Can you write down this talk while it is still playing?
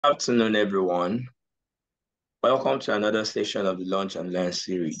Afternoon, everyone. Welcome to another session of the Launch and Learn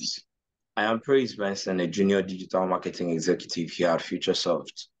series. I am Praise Benson, a junior digital marketing executive here at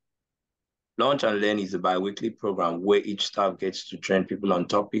FutureSoft. Launch and Learn is a bi-weekly program where each staff gets to train people on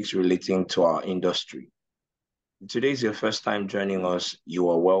topics relating to our industry. If today is your first time joining us, you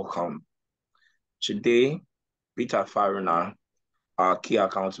are welcome. Today, Peter Faruna, our key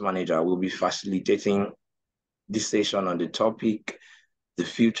account manager, will be facilitating this session on the topic, the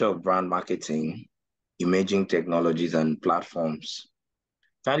future of brand marketing, emerging technologies and platforms.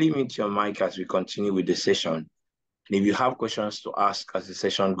 Kindly mute your mic as we continue with the session. And if you have questions to ask as the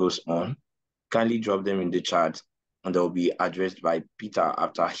session goes on, kindly drop them in the chat and they'll be addressed by Peter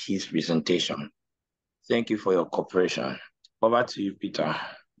after his presentation. Thank you for your cooperation. Over to you, Peter.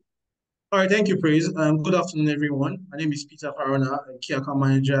 All right, thank you, Praise. Good afternoon, everyone. My name is Peter Faruna, a key account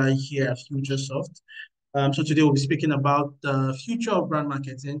manager here at FutureSoft. So today we'll be speaking about the future of brand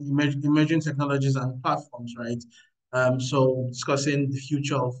marketing, emerging technologies and platforms, right? So discussing the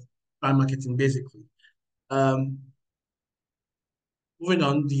future of brand marketing, basically. Um, Moving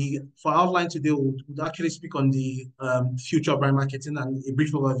on, for outline today, we'll actually speak on the future of brand marketing and a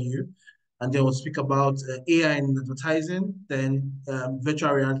brief overview. And then we'll speak about AI in advertising, then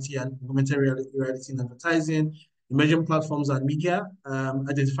virtual reality and augmented reality in advertising, emerging platforms and media,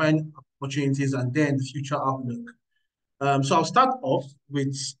 identifying opportunities, and then the future outlook. So I'll start off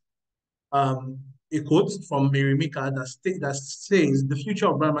with um, a quote from Mary Meeker that says, "The future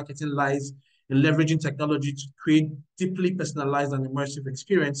of brand marketing lies in leveraging technology to create deeply personalized and immersive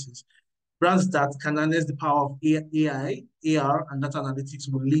experiences. Brands that can harness the power of AI, AR, and data analytics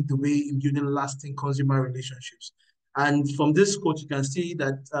will lead the way in building lasting consumer relationships." And from this quote, you can see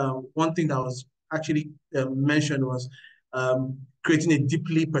that one thing that was actually mentioned was creating a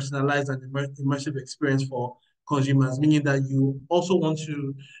deeply personalized and immersive experience for consumers, meaning that you also want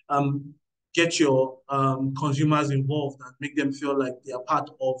to get your consumers involved and make them feel like they are part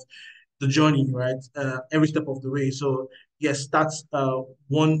of the journey, right? Every step of the way. So yes, that's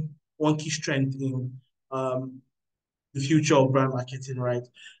one key strength in the future of brand marketing, right?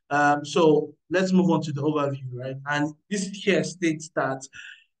 So let's move on to the overview, right? And this here states that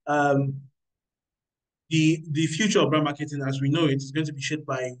um, the future of brand marketing as we know it is going to be shaped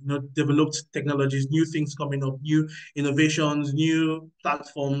by developed technologies, new things coming up, new innovations, new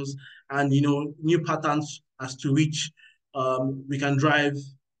platforms, and new patterns as to which we can drive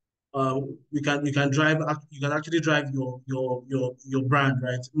you can actually drive your brand,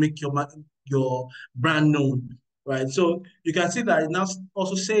 right? Make your brand known, right? So you can see that it now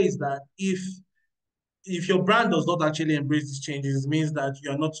also says that if your brand does not actually embrace these changes, it means that you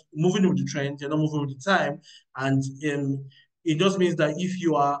are not moving with the trend, you're not moving with the time, and it just means that if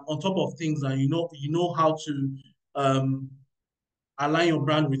you are on top of things and you know how to um, align your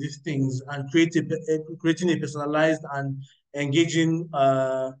brand with these things and creating a personalized engaging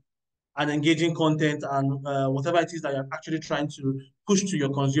engaging content and whatever it is that you're actually trying to push to your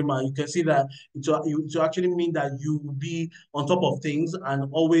consumer, you can see that it will actually mean that you will be on top of things and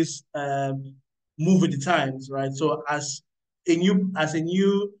always move with the times, right? So as a new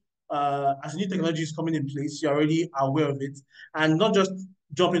technology is coming in place, you're already aware of it, and not just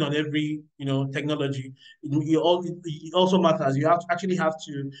jumping on every technology. It also matters. Actually have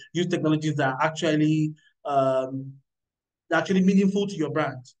to use technologies that are um, actually meaningful to your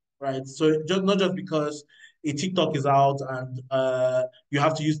brand, right? So just not just because a TikTok is out and you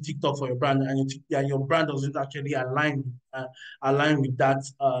have to use TikTok for your brand, and your brand doesn't actually align with that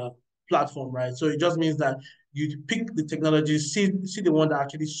platform, right? So it just means that you pick the technology, see the one that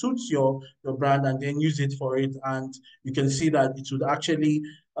actually suits your brand, and then use it for it, and you can see that it would actually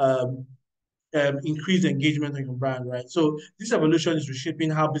increase engagement on your brand, right? So this evolution is reshaping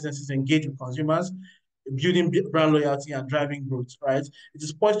how businesses engage with consumers, building brand loyalty and driving growth, right? It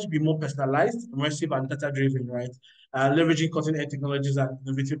is poised to be more personalized, immersive, and data-driven, right? Leveraging cutting-edge technologies and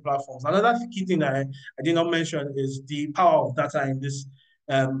innovative platforms. Another key thing that I did not mention is the power of data in this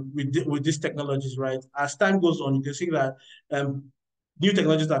with these technologies, right? As time goes on, you can see that new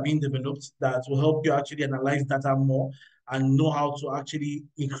technologies are being developed that will help you actually analyze data more and know how to actually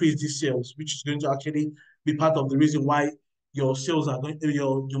increase these sales, which is going to actually be part of the reason why your sales are going,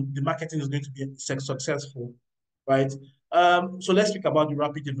 the marketing is going to be successful, right? So let's speak about the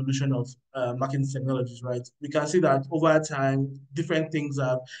rapid evolution of marketing technologies, right? We can see that over time, different things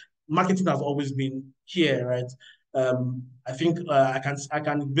have, marketing has always been here, right? I think I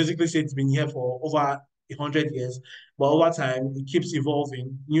can basically say it's been here for over 100 years, but over time it keeps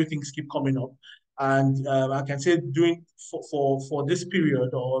evolving. New things keep coming up, and I can say during for this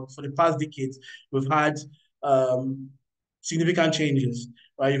period or for the past decades, we've had um, significant changes,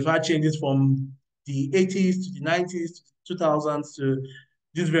 right? You've had changes from the 80s to the 90s, to 2000s to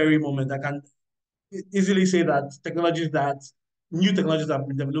this very moment. I can easily say that new technologies have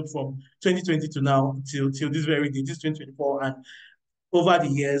been developed from 2020 to now till this very day, this 2024, and over the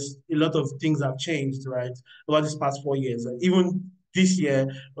years, a lot of things have changed, right? Over these past 4 years, even this year,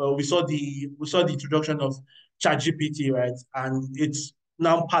 we saw the introduction of ChatGPT, right? And it's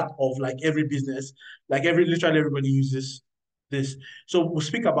now part of like every business, like every literally everybody uses this. So we'll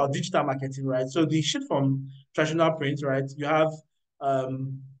speak about digital marketing, right? So the shift from traditional print, right? You have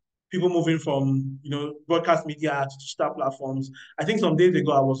um, people moving from broadcast media to digital platforms. I think some days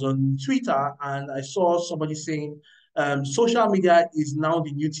ago I was on Twitter and I saw somebody saying social media is now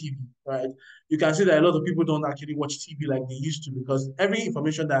the new TV, right? You can see that a lot of people don't actually watch TV like they used to because every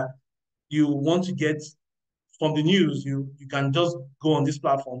information that you want to get from the news, you can just go on these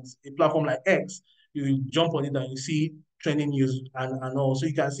platforms, a platform like X, you jump on it and you see trending news and all. So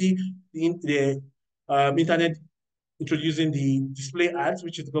you can see the internet introducing the display ads,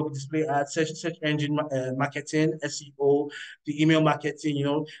 which is Google display ads, search engine marketing, SEO, the email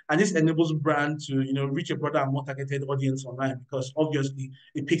marketing, and this enables brand to, reach a broader and more targeted audience online because obviously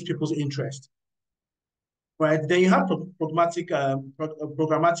it piques people's interest, right? Then you have programmatic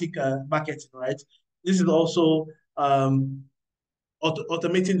marketing, right? This is also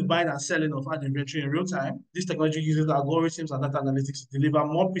automating the buying and selling of ad inventory in real time. This technology uses algorithms and data analytics to deliver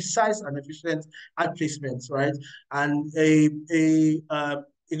more precise and efficient ad placements, right? And a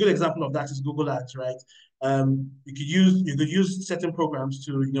good example of that is Google Ads, right? You could use certain programs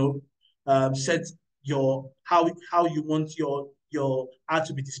to set your how you want your ad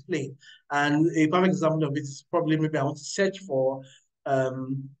to be displayed. And a perfect example of it is probably maybe I want to search for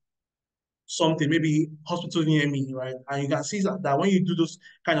um, something, maybe hospital near me, right? And you can see that when you do those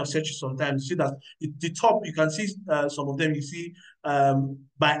kind of searches sometimes, you see that the top, you can see some of them, you see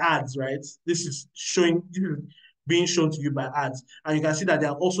by ads, right? This is being shown to you by ads. And you can see that there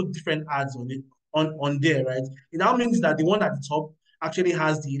are also different ads on it, on there, right? It now means that the one at the top actually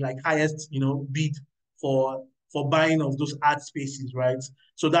has the like highest, bid for buying of those ad spaces, right?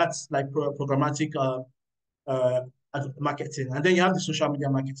 So that's like programmatic uh, marketing. And then you have the social media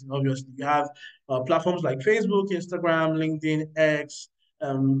marketing, obviously. You have platforms like Facebook, Instagram, LinkedIn, X,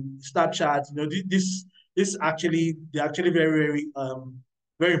 Snapchat. This actually, they're actually very, very,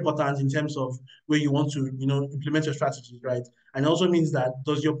 very important in terms of where you want to, implement your strategies, right? And it also means that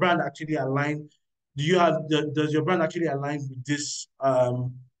does your brand actually align? Does your brand actually align with this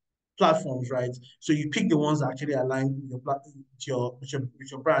platforms, right? So you pick the ones that actually align with your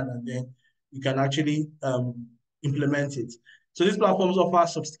brand, and then you can actually implement it. So these platforms offer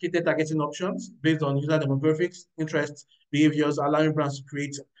sophisticated targeting options based on user demographics, interests, behaviors, allowing brands to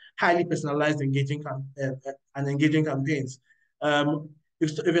create highly personalized, and engaging campaigns.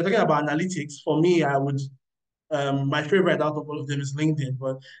 If you're talking about analytics, for me, I would my favorite out of all of them is LinkedIn,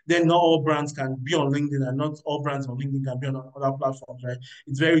 but then not all brands can be on LinkedIn, and not all brands on LinkedIn can be on other platforms, right?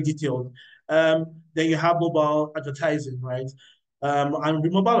 It's very detailed. Then you have mobile advertising, right? And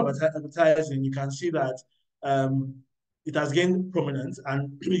with mobile advertising, you can see that um, it has gained prominence,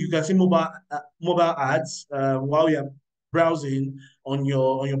 and you can see mobile ads while you're browsing on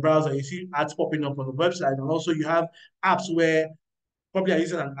your browser. You see ads popping up on the website, and also you have apps where probably are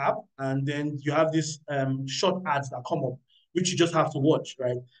using an app, and then you have these short ads that come up, which you just have to watch,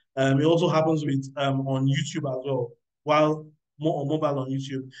 right? It also happens with on YouTube as well. While more on mobile on YouTube,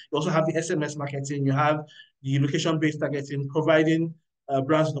 you also have the SMS marketing. You have the location-based targeting, providing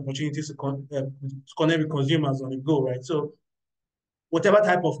brands with opportunities to connect with consumers on the go, right? So whatever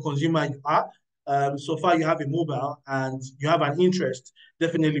type of consumer you are, so far you have a mobile and you have an interest,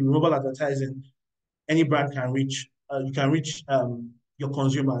 definitely mobile advertising any brand can reach. You can reach your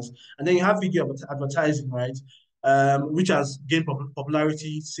consumers, and then you have video advertising, right? Which has gained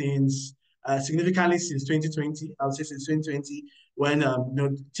popularity since significantly since 2020. I would say since 2020 when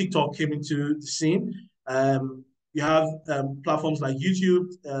TikTok came into the scene. You have platforms like YouTube,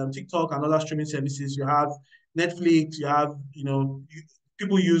 TikTok, and other streaming services. You have Netflix. You have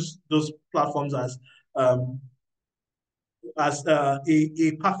people use those platforms um, as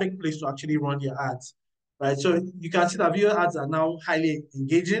a perfect place to actually run your ads, right? So you can see that video ads are now highly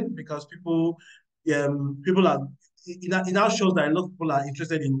engaging because people are it now shows that a lot of people are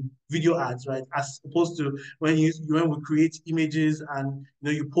interested in video ads, right? As opposed to when we create images and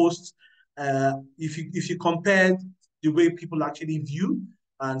you post. If you compare the way people actually view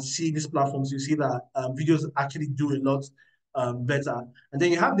and see these platforms, you see that videos actually do a lot better. And then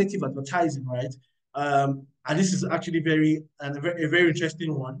you have native advertising, right? And this is actually a very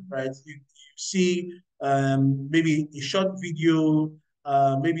interesting one, right? You see maybe a short video,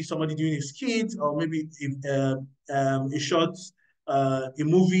 maybe somebody doing a skit, or maybe a short a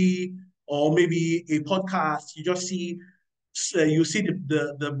movie, or maybe a podcast. You just see you see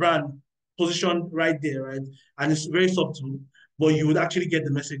the brand position right there, right? And it's very subtle, but you would actually get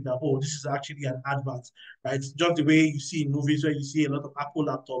the message that, oh, this is actually an advert, right? Just the way you see in movies where you see a lot of Apple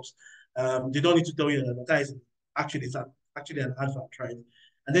laptops, they don't need to tell you an advertising. Actually, actually an advert, right?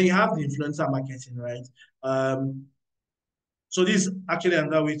 And then you have the influencer marketing, right? So this is actually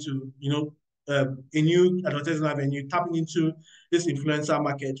another way to, a new advertising avenue, tapping into this influencer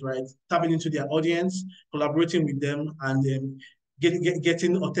market, right? Tapping into their audience, collaborating with them, and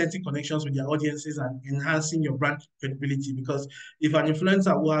getting authentic connections with their audiences and enhancing your brand credibility. Because if an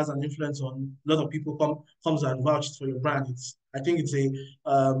influencer who has an influence on a lot of people comes and vouches for your brand, I think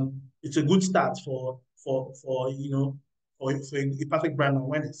it's a good start for a perfect brand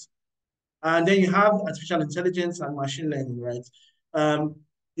awareness. And then you have artificial intelligence and machine learning, right? Um,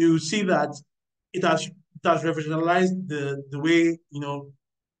 you see that it has revolutionized the way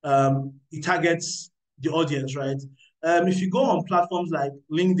it targets the audience, right? If you go on platforms like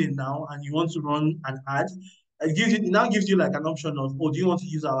LinkedIn now and you want to run an ad, it now gives you like an option of, oh, do you want to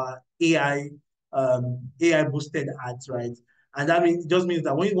use our AI boosted ads, right? And that means it just means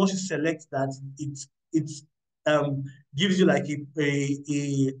that once you select that, it um, gives you like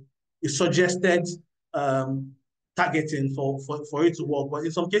a suggested um, targeting for it to work. But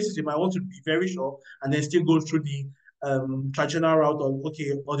in some cases, you might want to be very sure and then still go through the traditional route of,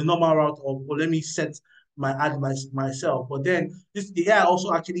 okay, or the normal route of, well, let me set my ad myself. But then the AI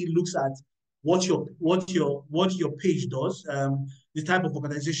also actually looks at what your page does, the type of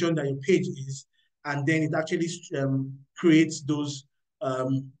organization that your page is, and then it actually creates those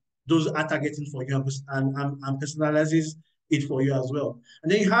ad targeting for you and personalizes it for you as well.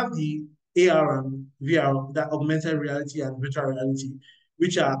 And then you have the AR and VR, that augmented reality and virtual reality,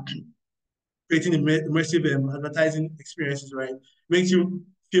 which are creating immersive advertising experiences, right? Makes you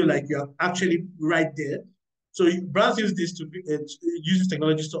feel like you're actually right there. So brands use this use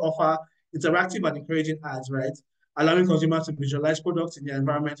technologies to offer interactive and encouraging ads, right? Allowing consumers to visualize products in their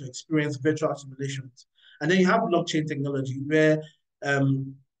environment to experience virtual simulations. And then you have blockchain technology where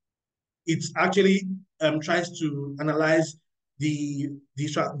it actually tries to analyze the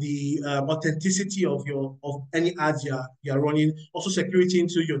authenticity of any ads you're running, also security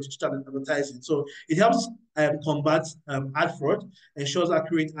into your digital advertising. So it helps combat ad fraud, ensures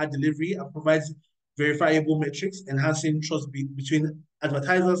accurate ad delivery, and provides verifiable metrics, enhancing trust between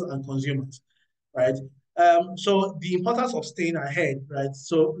advertisers and consumers, right? So the importance of staying ahead, right?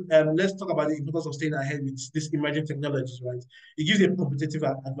 So let's talk about the importance of staying ahead with this emerging technologies, right? It gives you a competitive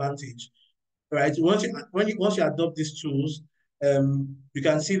advantage, right? Once you adopt these tools, you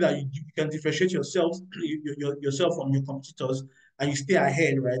can see that you can differentiate yourself from your competitors, and you stay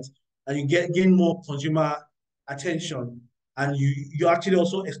ahead, right? And you gain more consumer attention, and you actually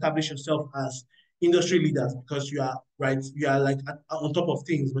also establish yourself as industry leaders because you are right. You are like on top of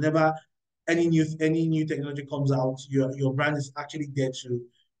things. Whenever any new technology comes out, your brand is actually there to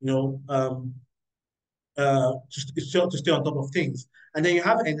know to stay on top of things. And then you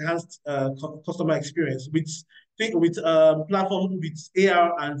have enhanced customer experience with platform with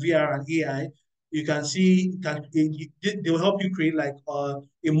AR and VR and AI. You can see they will help you create like a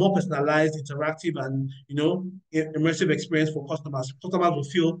more personalized, interactive, and immersive experience for customers. Customers will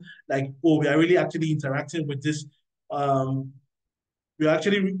feel like, oh, we are really actually interacting with this um, we're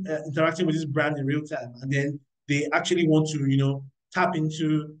actually interacting with this brand in real time, and then they actually want to tap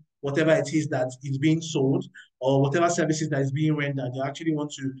into whatever it is that is being sold or whatever services that is being rendered. They actually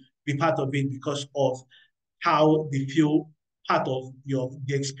want to be part of it because of how they feel part of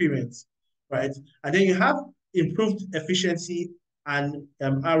the experience, right? And then you have improved efficiency and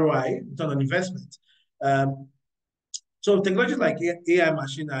ROI, return on investment. um, so technologies like AI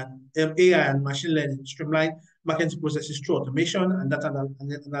and machine learning streamline marketing processes through automation and data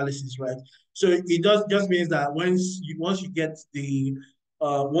analysis, right? So it does just means that once you get the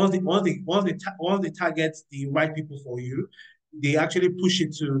once they target the right people for you, they actually push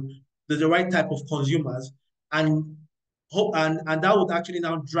it to the right type of consumers, and and that would actually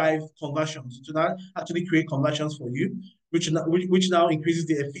now drive conversions to now actually create conversions for you, which now increases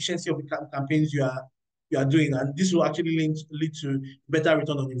the efficiency of the campaigns you are doing, and this will actually lead to better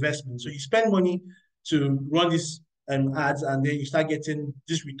return on investment. So you spend money to run these ads, and then you start getting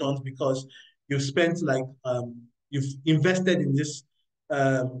these returns because you've spent like you've invested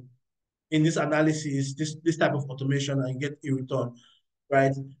um, in this analysis, this type of automation, and you get a return,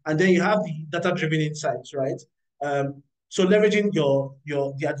 right? And then you have the data-driven insights, right? So leveraging your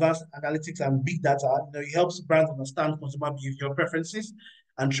the advanced analytics and big data, it helps brands understand consumer behavior preferences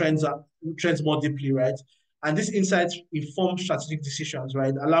and trends more deeply, right? And these insights inform strategic decisions,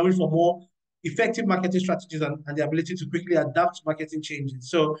 right? Allowing for more effective marketing strategies and the ability to quickly adapt to marketing changes.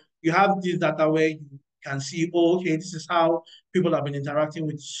 So you have this data where you can see, oh, okay, this is how people have been interacting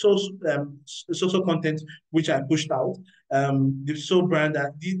with social content which I pushed out. This brand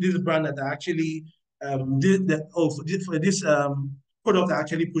that I actually for this product I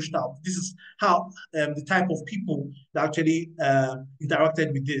actually pushed out. This is how the type of people that actually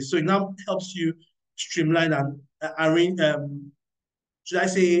interacted with this. So it now helps you streamline and arrange. Should I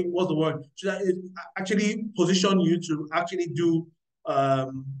say what's the word? Should I actually position you to actually do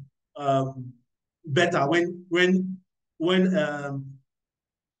um, um, better when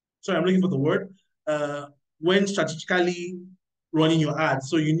sorry, I'm looking for the word, when strategically running your ads.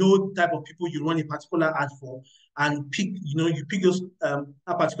 So you know the type of people you run a particular ad for and you pick those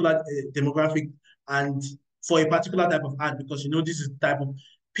a particular demographic and for a particular type of ad because you know this is the type of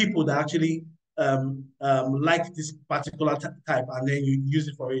people that actually like this particular type and then you use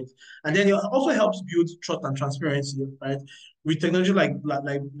it for it. And then it also helps build trust and transparency, right? With technology like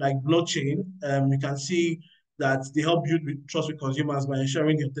blockchain, you can see that they help build trust with consumers by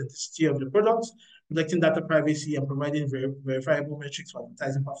ensuring the authenticity of the products, protecting data privacy, and providing verifiable metrics for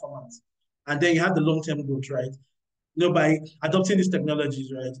advertising performance. And then you have the long-term growth, right? By adopting these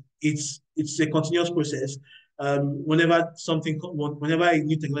technologies, right, it's a continuous process. Whenever a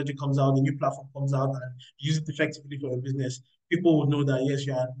new technology comes out, a new platform comes out, and you use it effectively for your business, people will know that yes,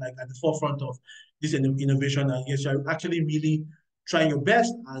 you are like at the forefront of this innovation, and yes, you're actually really trying your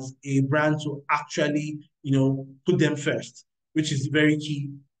best as a brand to actually, put them first, which is very key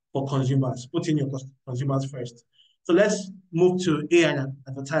for consumers, putting your consumers first. So let's move to AI and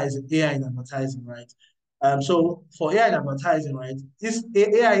advertising, AI in advertising, right? So for AI and advertising, right, this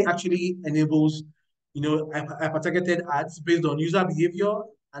AI actually enables, hyper-targeted ads based on user behavior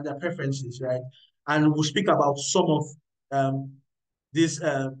and their preferences, right? And we'll speak about um, this,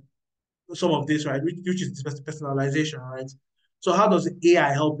 uh, some of this, right, which is personalization, right? So how does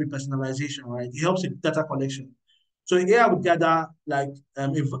AI help with personalization, right? It helps with data collection. So AI would gather like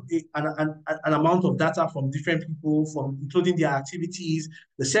an amount of data from different people, from including their activities,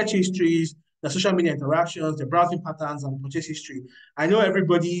 the search histories, the social media interactions, the browsing patterns, and purchase history. I know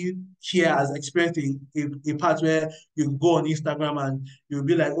everybody here has experienced a part where you go on Instagram and you'll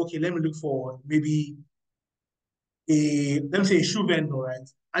be like, okay, let me look for maybe let me say a shoe vendor, right?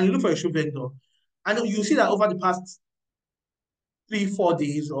 And you look for a shoe vendor, and you see that over the past 3, 4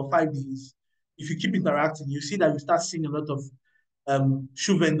 days or 5 days, if you keep interacting, you see that you start seeing a lot of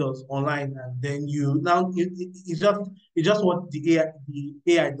shoe vendors online, and then it's just what the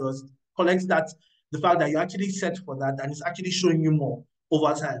AI does, collects that the fact that you actually search for that, and it's actually showing you more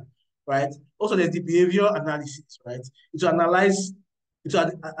over time, right? Also, there's the behavior analysis, right? To analyze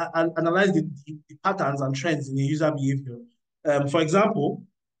analyze the patterns and trends in the user behavior. For example,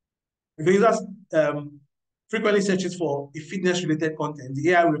 if a user frequently searches for a fitness-related content,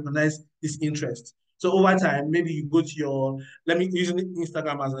 the AI will recognize this interest. So over time, maybe you go to let me use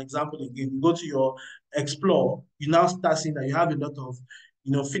Instagram as an example again. You go to your explore, you now start seeing that you have a lot of,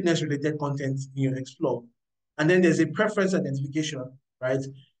 fitness-related content in your explore. And then there's a preference identification, right?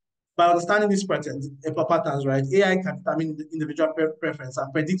 By understanding these patterns, right, AI can determine the individual preference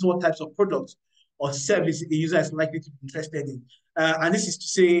and predict what types of products or service a user is likely to be interested in. And this is to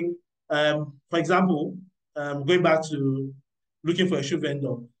say, for example, going back to looking for a shoe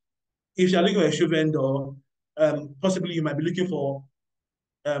vendor. If you're looking for a shoe vendor, possibly you might be looking for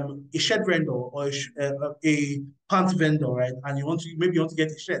a shirt vendor or a pant vendor, right? And maybe you want to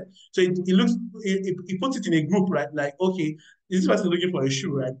get a shirt. So it puts it in a group, right? Like, okay, this person is looking for a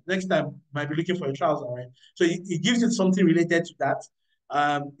shoe, right? Next time might be looking for a trouser, right? So it gives it something related to that.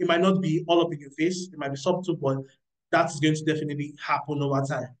 It might not be all up in your face. It might be subtle, but that's going to definitely happen over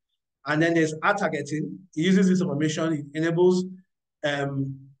time. And then there's ad targeting. It uses this information. It enables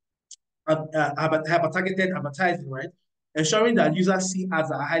um, hyper-targeted advertising, right? Ensuring that users see ads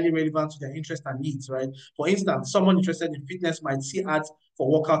that are highly relevant to their interests and needs, right? For instance, someone interested in fitness might see ads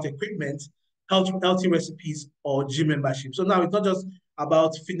for workout equipment, healthy recipes, or gym membership. So now it's not just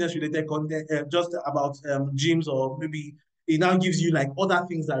about fitness-related content, just about gyms, or maybe it now gives you like other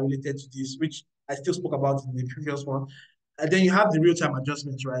things that are related to this, which I still spoke about in the previous one. And then you have the real-time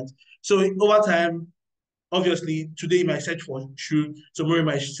adjustments, right? So over time, obviously, today you might search for shoe, tomorrow you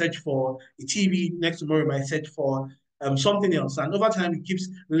might search for a TV, next tomorrow you might search for something else. And over time, it keeps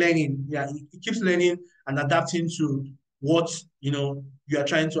learning. Yeah, it keeps learning and adapting to what you are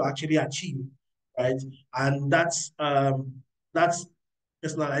trying to actually achieve, right? And that's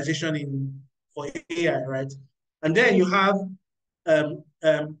personalization in for AI, right? And then you have the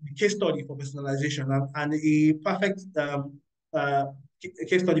case study for personalization, and a perfect uh,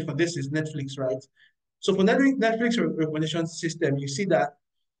 case study for this is Netflix, right? So for Netflix recommendation system, you see that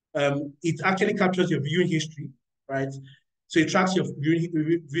it actually captures your viewing history, right? So it tracks your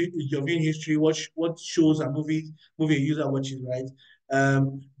viewing history, what shows and movie a user watches, right?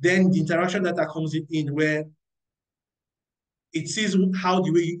 Then the interaction data comes in where it sees how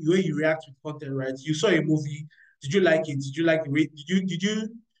the way you react with content, right? You saw a movie, did you like it? Did you like the rate?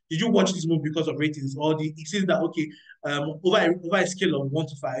 Did you watch this movie because of ratings? Or it says that okay, over a scale of 1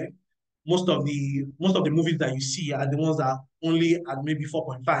 to 5, most of the movies that you see are the ones that are only at maybe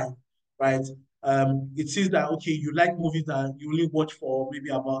 4.5, right? It says that okay, you like movies that you only watch for maybe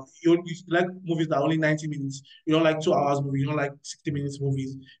about you like movies that are only 90 minutes. You don't like 2 hours movie, you don't like 60 minutes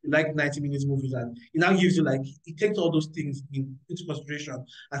movies, you like 90 minutes movies, and it now gives you like it takes all those things into consideration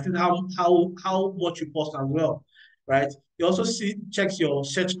and see how much you post as well, right? You also checks your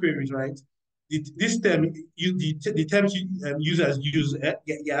search queries, right? This term the terms users use,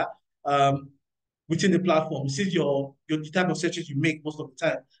 yeah, um, within the platform. This is the type of searches you make most of the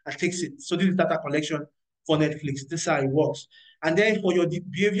time and takes it. So this is data collection for Netflix. This is how it works. And then for your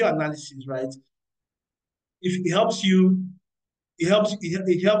behavior analysis, right? If it helps you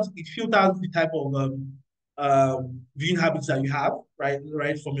it filters the type of viewing habits that you have, right,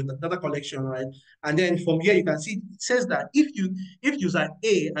 from your data collection, right, and then from here you can see it says that if user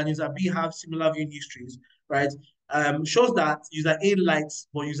A and user B have similar viewing histories, right, shows that user A likes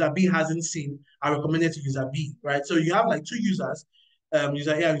but user B hasn't seen are recommended to user B, right. So you have like two users,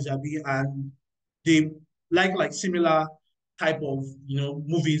 user A and user B, and they like similar type of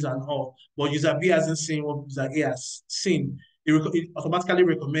movies and all, but user B hasn't seen what user A has seen. It automatically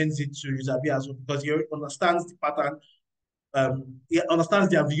recommends it to user B as well because he understands the pattern. It understands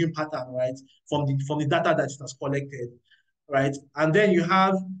their viewing pattern, right, from the data that it has collected, right. And then you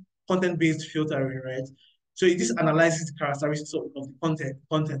have content-based filtering, right. So this analyzes the characteristics of the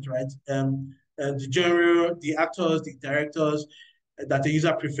content, right. The genre, the actors, the directors that the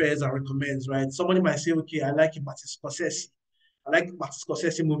user prefers and recommends, right. Somebody might say, okay, I like Martin Scorsese. I like Martin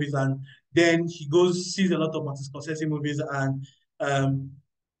Scorsese movies, and then he goes sees a lot of Martin Scorsese movies, and um,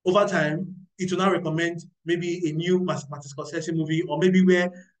 over time, it will now recommend maybe a new Martin Scorsese movie, or maybe where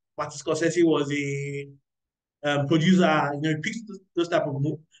Martin Scorsese was a producer. He picks those type of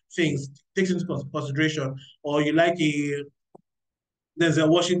things, takes into consideration, or you like a Denzel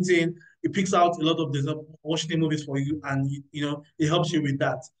Washington, it picks out a lot of Denzel Washington movies for you, and it helps you with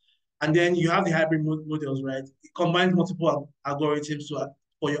that. And then you have the hybrid models, right? It combines multiple algorithms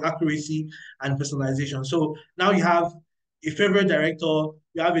for your accuracy and personalization. So now you have a favorite director,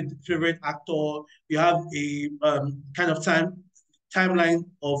 you have a favorite actor, you have a kind of timeline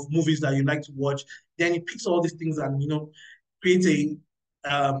of movies that you like to watch. Then it picks all these things and creates a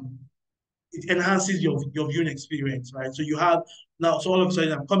it enhances your viewing experience, right? So you have now, so all of a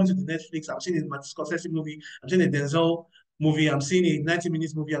sudden, I'm coming to the Netflix. I'm seeing a Martin Scorsese movie. I'm seeing a Denzel movie. I'm seeing a 90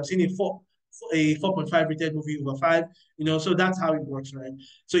 minutes movie. I'm seeing a 4.5 rated movie over 5. So that's how it works, right?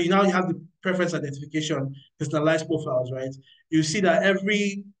 So you have the preference identification, personalized profiles, right? You see that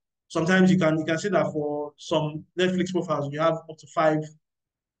sometimes you can see that for some Netflix profiles, you have up to 5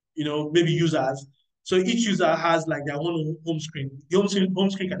 maybe users. So each user has like their own home screen. The home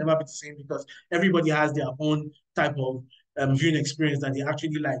screen can never be the same because everybody has their own type of viewing experience that they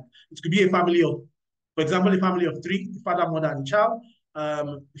actually like. It could be for example, a family of 3, the father, mother, and the child.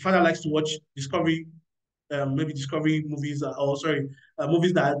 The father likes to watch Discovery, maybe Discovery movies, or sorry,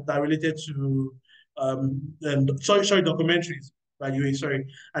 movies that are related to sorry, documentaries, by the way, sorry.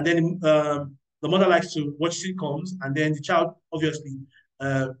 And then the mother likes to watch sitcoms, and then the child obviously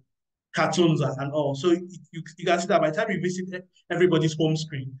uh, cartoons and all. So you can see that by the time you visit everybody's home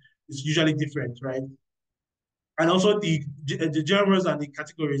screen, it's usually different, right? And also the genres and the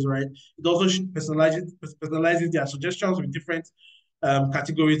categories, right? It also personalizes their suggestions with different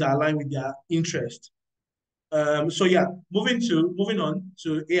categories that align with their interest. So yeah, moving on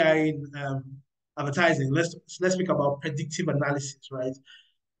to AI in advertising. Let's speak about predictive analysis, right?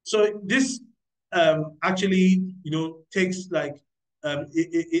 So this actually, takes like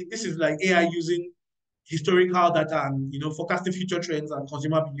this is like AI using historical data and forecasting future trends and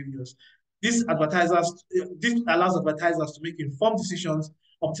consumer behaviors. This allows advertisers to make informed decisions,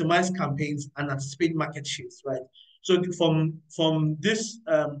 optimize campaigns, and anticipate market shifts. Right. So from this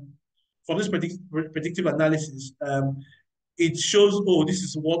predictive analysis, it shows, oh, this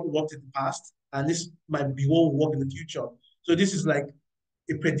is what worked in the past, and this might be what will work in the future. So this is like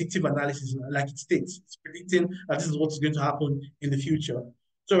a predictive analysis, like it states. It's predicting that this is what is going to happen in the future.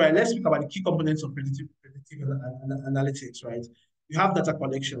 So, right, let's speak about the key components of predictive analytics, right? You have data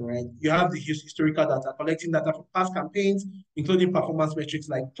collection, right? You have the historical data, collecting data from past campaigns, including performance metrics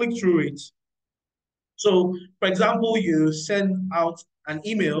like click-through rates. So, for example, you send out an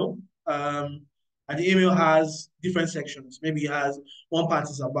email, and the email has different sections. Maybe it has one part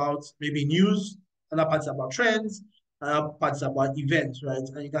is about maybe news, another part is about trends, another part is about events, right?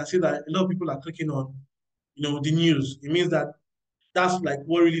 And you can see that a lot of people are clicking on, the news. It means that that's like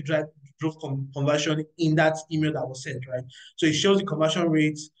what really drove conversion in that email that was sent, right? So it shows the conversion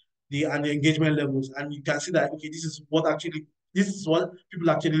rates, the engagement levels, and you can see that okay, this is what people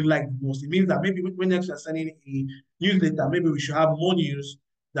actually like the most. It means that maybe when next you're sending a newsletter, maybe we should have more news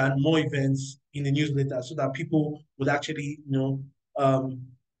than more events in the newsletter, so that people would actually um,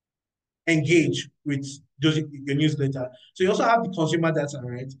 engage with your newsletter. So you also have the consumer data,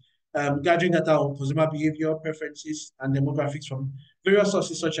 right? Gathering data on consumer behavior, preferences, and demographics from various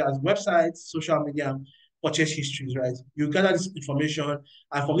sources such as websites, social media, and purchase histories, right? You gather this information,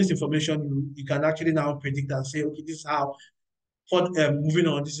 and from this information, you can actually now predict and say, okay, this is how, moving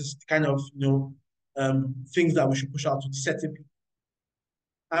on, this is the kind of, things that we should push out to certain people.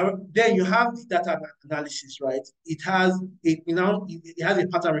 And then you have the data analysis, right? It has a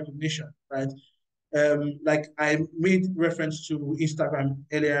pattern recognition, right? Like I made reference to Instagram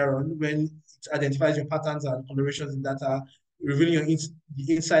earlier on when it identifies your patterns and combinations in data, revealing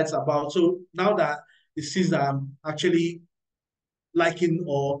the insights about. So now that it sees that I'm actually liking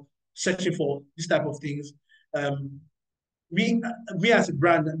or searching for this type of things, um, me, me as a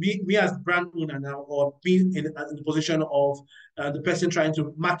brand, me as brand owner now, or being in the position of the person trying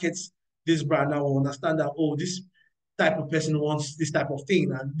to market this brand now, will understand that, oh, this type of person wants this type of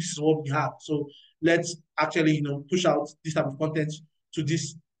thing, and this is what we have. So let's actually, push out this type of content to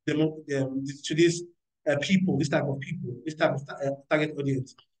this to these people, this type of people, this type of target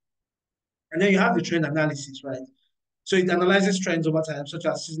audience. And then you have the trend analysis, right? So it analyzes trends over time, such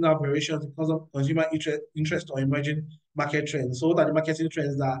as seasonal variations because of consumer interest or emerging market trends. So what are the marketing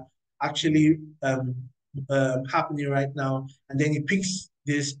trends that are actually happening right now? And then it picks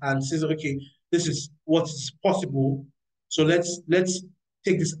this and says, okay, this is what is possible. So let's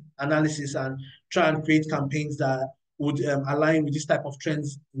take this analysis and try and create campaigns that would align with this type of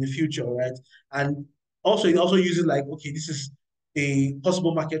trends in the future, right? And also it also uses like, okay, this is a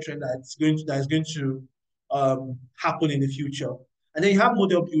possible market trend that is going to happen in the future. And then you have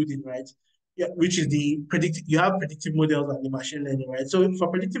model building, right? Yeah, which is you have predictive models and the machine learning, right? So for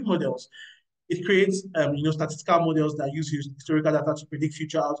predictive models, it creates statistical models that use historical data to predict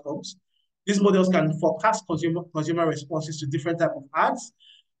future outcomes. These models can forecast consumer responses to different types of ads,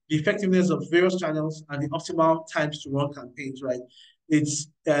 the effectiveness of various channels, and the optimal times to run campaigns, right? It's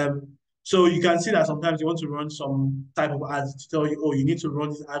so you can see that sometimes you want to run some type of ads to tell you, oh, you need to run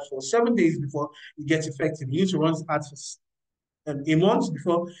this ad for 7 days before it gets effective. You need to run this ad for a month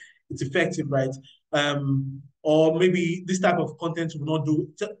before it's effective, right? Or maybe this type of content will not do.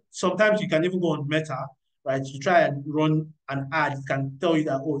 Sometimes you can even go on Meta, right? You try and run an ad, it can tell you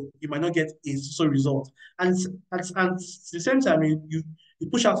that, oh, you might not get a so result. And at the same time, you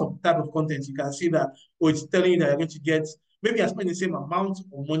push out some type of content, you can see that, oh, it's telling you that you're going to get, maybe you're spending the same amount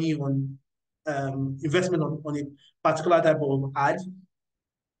of money on investment on a particular type of ad.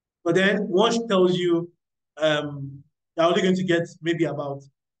 But then once it tells you you're only going to get maybe about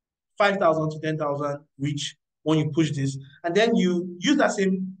 5,000 to 10,000 reach when you push this. And then you use that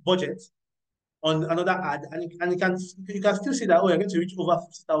same budget on another ad, and you can still see that, oh, you're going to reach over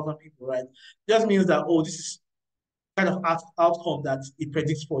 50,000 people, right? It just means that, oh, this is kind of outcome that it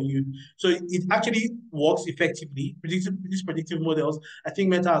predicts for you. So it actually works effectively. These predictive models, I think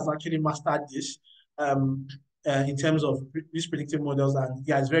Meta has actually mastered this in terms of these predictive models, and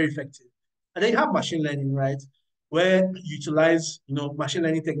yeah, it's very effective. And then you have machine learning, right? Where you utilize, machine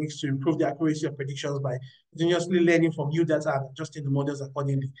learning techniques to improve the accuracy of predictions by continuously learning from new data and adjusting the models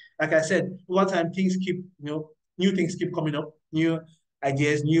accordingly. Like I said, over time, new things keep coming up, new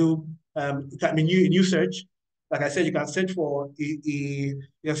ideas, new search. Like I said, you can search for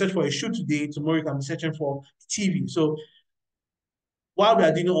a shoe today. Tomorrow you can be searching for TV. So while we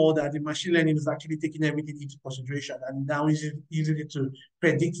are doing all that, the machine learning is actually taking everything into consideration and now using it to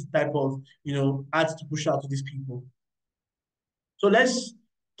predict the type of ads to push out to these people. So let's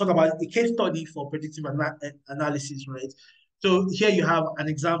talk about a case study for predictive analysis, right? So here you have an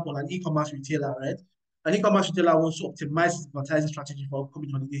example, an e-commerce retailer, right? An e-commerce retailer wants to optimize its advertising strategy for upcoming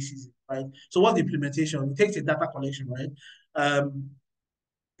holiday season, right? So what's the implementation? It takes a data collection, right?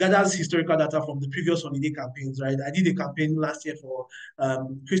 gathers historical data from the previous holiday campaigns, right? I did a campaign last year for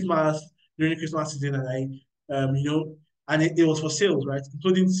Christmas, during Christmas season, and and it was for sales, right?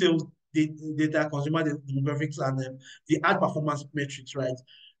 Including sales data, consumer demographics, and the ad performance metrics, right?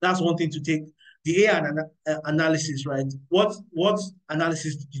 That's one thing to take. The AI analysis, right? What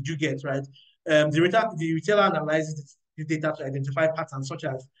analysis did you get, right? The retailer analyzes the data to identify patterns such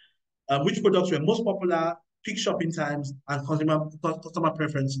as which products were most popular, peak shopping times, and customer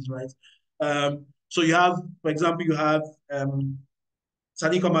preferences, right? So you have, for example, you have it's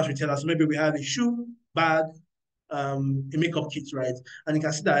an e-commerce retailer. So maybe we have a shoe, bag, a makeup kit, right? And you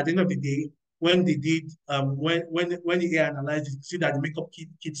can see that at the end of the day, when they did, when the AI analyzed, you can see that the makeup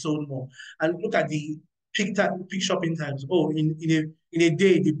kit sold more. And look at the peak shopping times. Oh, in a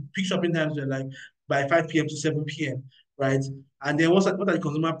day, the peak shopping times were like by 5 p.m. to 7 p.m., right? And then what are the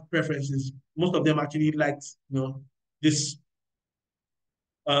consumer preferences? Most of them actually liked, this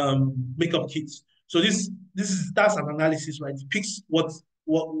makeup kits. So that's an analysis, right? It picks what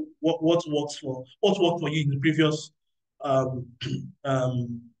worked for you in the previous um,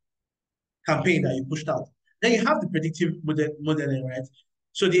 um, campaign that you pushed out. Then you have the predictive modeling, right?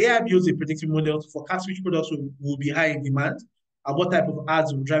 So the AI builds a predictive model to forecast which products will be high in demand and what type of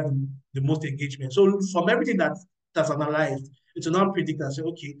ads will drive the most engagement. So from everything that's analyzed, it will now predict and say,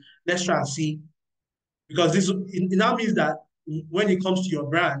 okay, let's try and see, because it now means that when it comes to your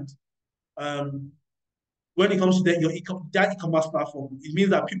brand, um, when it comes to your that e-commerce platform, it means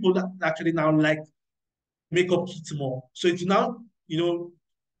that people that actually now like makeup kits more. So it's now,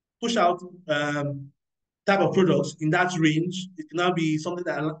 push out type of products in that range. It can now be something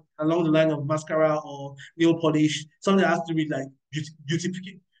that along the line of mascara or nail polish, something that has to be like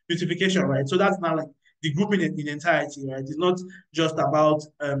beautification, right? So that's now like the grouping in entirety, right? It's not just about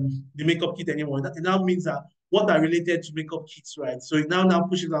the makeup kit anymore. It now means that what are related to makeup kits, right? So it now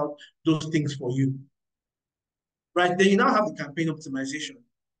pushes out those things for you, right? Then you now have the campaign optimization,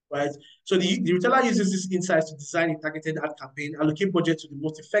 right? So the retailer uses these insights to design a targeted ad campaign, allocate budget to the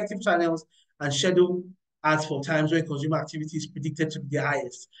most effective channels, and schedule ads for times when consumer activity is predicted to be the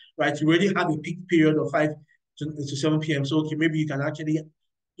highest, right? You already have a peak period of 5 to 7 p.m. So, okay, maybe you can actually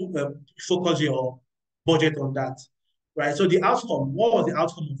focus your budget on that, right? So the outcome, what was the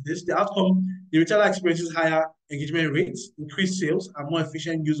outcome of this? The outcome, the retailer experiences higher engagement rates, increased sales, and more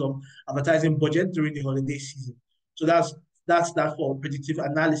efficient use of advertising budget during the holiday season. So that's that for predictive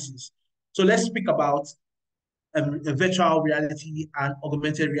analysis. So let's speak about virtual reality and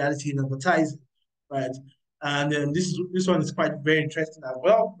augmented reality in advertising, right? And this one is quite very interesting as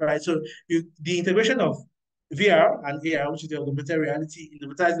well, right? So the integration of VR and AR, which is the augmented reality in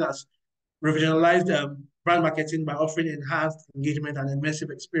advertising, has revolutionized brand marketing by offering enhanced engagement and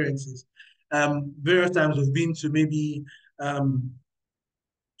immersive experiences. Various times we've been to maybe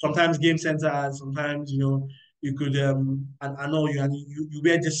sometimes game centers, sometimes you could I know you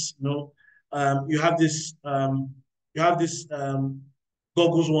wear this, you have this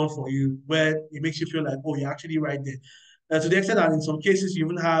goggles one for you where it makes you feel like, oh, you're actually right there. To the extent that in some cases you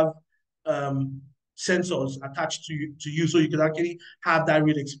even have um, sensors attached to you, so you can actually have that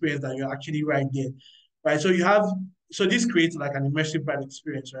real experience that you're actually right there, right? So this creates like an immersive brand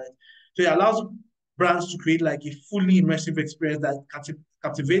experience, right? So it allows brands to create like a fully immersive experience that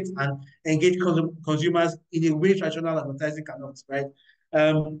captivates and engage consumers in a way traditional advertising cannot, right?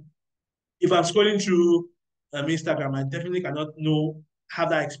 Um, if I'm scrolling through Instagram, I definitely cannot have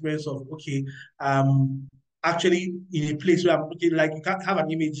that experience of, okay, actually in a place where I'm okay, like you can't have an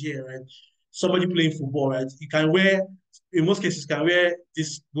image here, right? Somebody playing football, right? You can wear, in most cases, can wear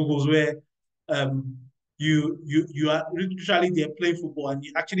these goggles where um you are literally there playing football and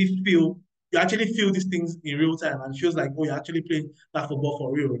you actually feel these things in real time and it feels like, oh, you're actually playing that football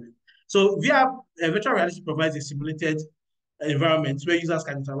for real, right? So virtual reality provides a simulated environment where users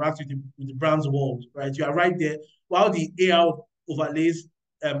can interact with the brand's world, right? You are right there, while the AR overlays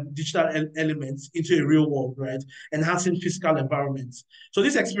digital elements into a real world, right? Enhancing physical environments. So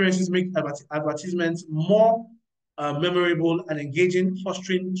these experiences make advertisements more memorable and engaging,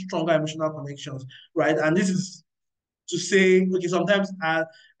 fostering stronger emotional connections, right? And this is to say, okay, sometimes I've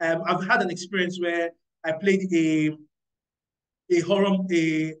had an experience where I played a horror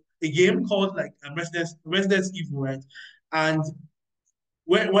a game called like Residence Evil, right? And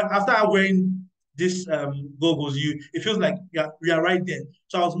when after wearing this goggles, it feels like you are right there.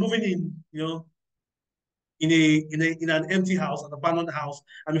 So I was moving in, in an empty house, an abandoned house,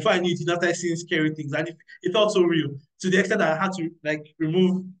 and before I knew it, I started seeing scary things, and it felt so real to the extent that I had to like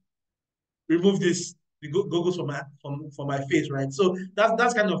remove this the goggles from my face, right? So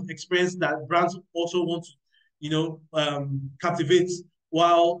that's kind of experience that brands also want to, captivate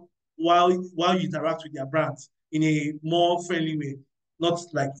while while you interact with their brands in a more friendly way, not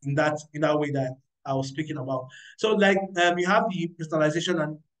like in that way that I was speaking about. So like you have the personalization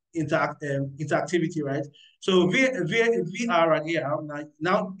and interactivity, right? So VR and AR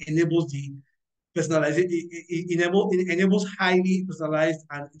now enables the personalization. It enables highly personalized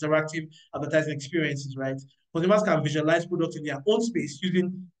and interactive advertising experiences, right? Consumers can visualize products in their own space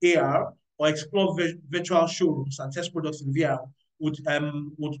using AR or explore virtual showrooms and test products in VR. Would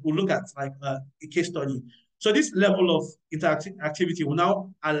look at like a case study. So this level of interactivity will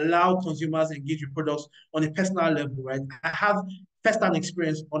now allow consumers to engage with products on a personal level, right? I have first-hand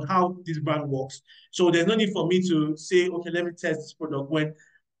experience on how this brand works. So there's no need for me to say, okay, let me test this product when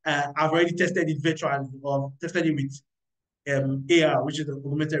I've already tested it virtually or tested it with AR, which is the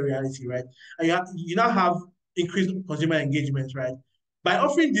augmented reality, right? And you now have increased consumer engagement, right? By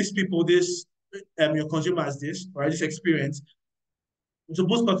offering these people this, your consumers this, right, this experience, to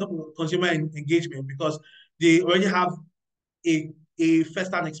boost consumer engagement because they already have a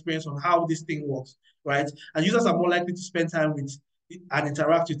first-hand experience on how this thing works, right? And users are more likely to spend time with and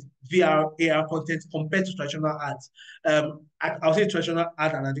interact with VR, AR content compared to traditional ads. I'll say traditional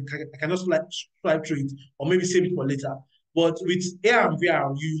ad and I can just like swipe through it or maybe save it for later. But with AR and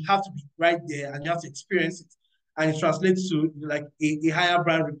VR, you have to be right there and you have to experience it. And it translates to like a higher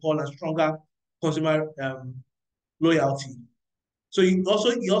brand recall and stronger consumer loyalty. So it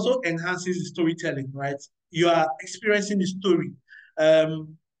also enhances the storytelling, right? You are experiencing the story.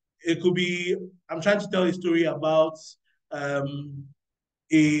 It could be I'm trying to tell a story about um,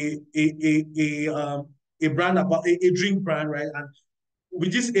 a brand about a drink brand, right? And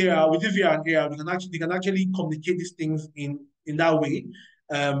with this era, with this VR and AR, we can actually communicate these things in that way.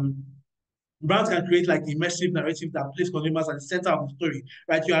 Um, Brands can create like immersive narrative that place consumers at the center of the story,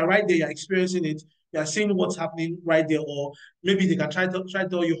 right? You are right there, you're experiencing it, you're seeing what's happening right there, or maybe they can try to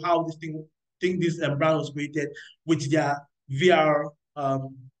tell you how this brand was created with their VR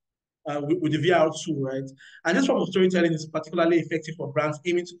with the VR tool, right? And this form of storytelling is particularly effective for brands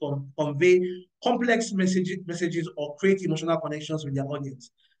aiming to convey complex messages or create emotional connections with their audience,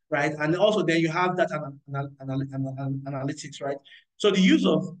 right? And also then you have that analytics, right? So the use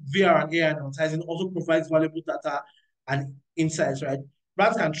of VR and AI advertising also provides valuable data and insights, right?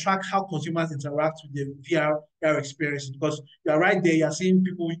 Brands can track how consumers interact with the VR AR experience because you're right there, you're seeing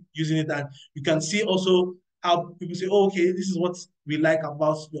people using it, and you can see also how people say, oh, okay, this is what we like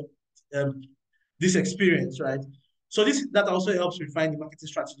about um, this experience, right? So this that also helps refine the marketing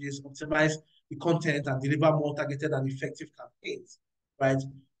strategies, optimize the content, and deliver more targeted and effective campaigns, right?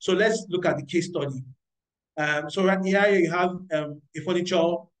 So let's look at the case study. So right here you have a furniture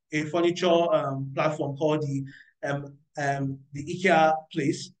platform called the IKEA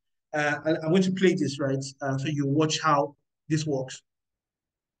Place. And I'm going to play this, right? So you watch how this works.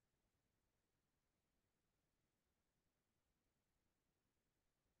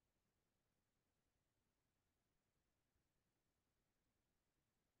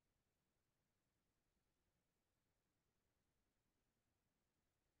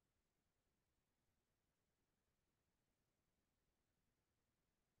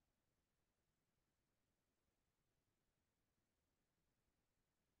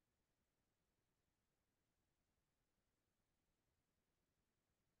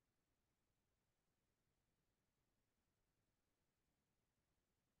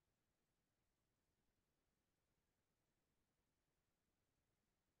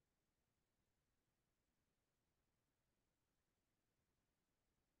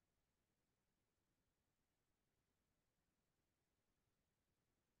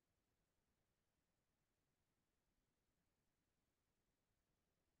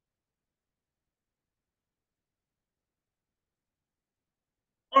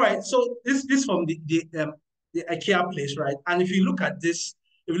 All right, so this from the IKEA Place, right? And if you look at this,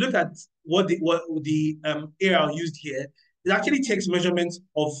 if you look at what the AR used here, it actually takes measurements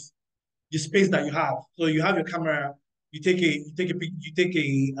of the space that you have. So you have your camera, you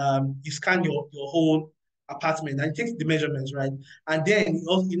scan your whole apartment and it takes the measurements, right? And then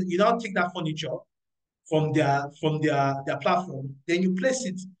you now take that furniture from their platform, then you place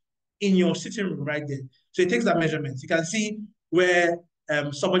it in your sitting room right there. So it takes that measurement. You can see where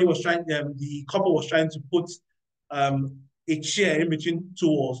the couple was trying to put a chair in between two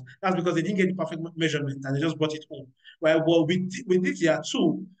walls. That's because they didn't get the perfect measurement and they just brought it home. Right. Well, with this year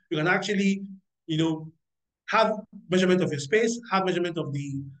tool, you can actually, you know, have measurement of your space, have measurement of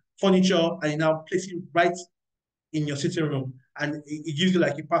the furniture, and you now place it right in your sitting room, and it gives you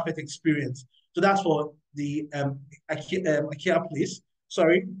like a perfect experience. So that's for the IKEA Place.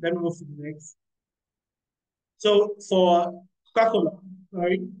 Sorry, let me move to the next. So for Coca-Cola.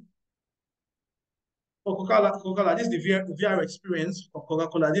 Sorry. For Coca-Cola, this is the VR experience for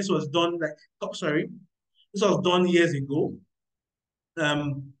Coca-Cola. This was done like, oh, sorry, this was done years ago,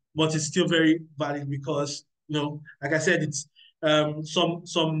 but it's still very valid because, like I said, it's some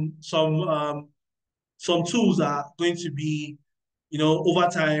tools are going to be, over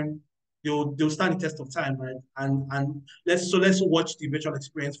time, they'll stand the test of time, right? And let's watch the virtual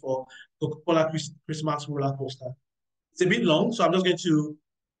experience for Coca-Cola Christmas roller coaster. It's a bit long, so I'm just going to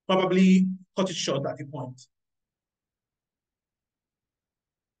probably cut it short at the point.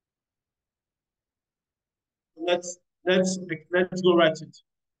 Let's let's let's go right it.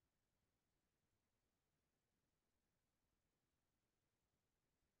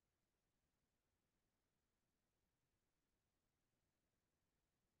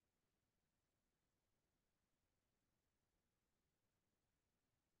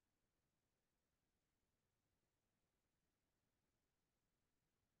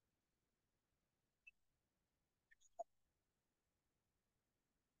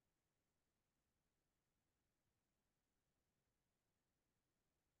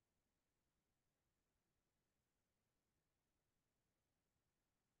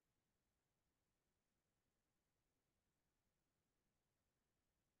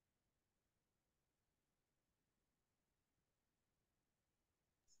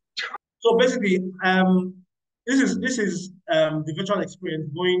 So basically, this is the virtual experience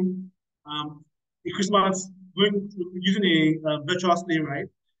going a Christmas going using a virtual sleigh ride.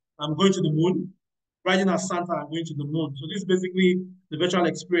 I'm going to the moon, riding as Santa and going to the moon. So this is basically the virtual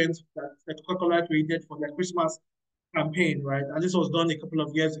experience that the Coca-Cola created for their Christmas campaign, right? And this was done a couple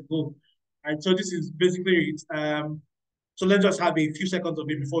of years ago. And so this is basically it. So let's just have a few seconds of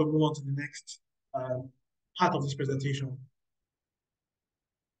it before we move on to the next part of this presentation.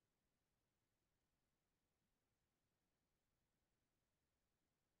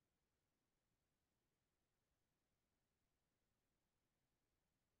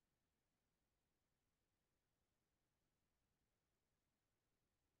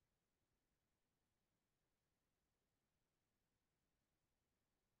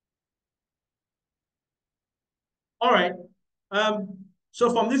 All right. Um,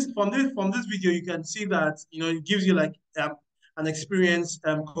 so from this video, you can see that it gives you like an experience.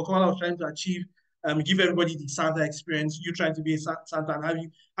 Coca-Cola was trying to achieve, give everybody the Santa experience. You trying to be a Santa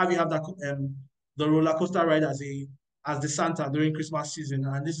and have that the roller coaster ride as the Santa during Christmas season.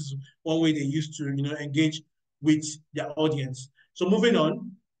 And this is one way they used to engage with their audience. So moving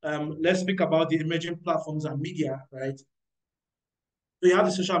on, let's speak about the emerging platforms and media, right? So you have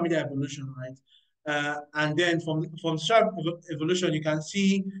the social media evolution, right? And then from social evolution, you can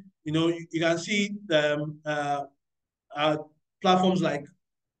see, you can see the uh, platforms like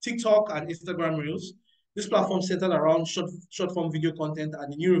TikTok and Instagram Reels. This platform centered around short form video content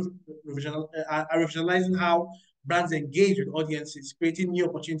and the new revolutionizing how brands engage with audiences, creating new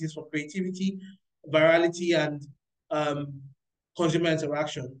opportunities for creativity, virality, and um, consumer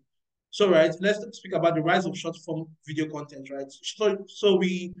interaction. So, right, let's speak about the rise of short form video content, right? So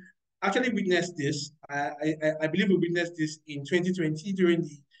we actually witnessed this. I believe we witnessed this in 2020 during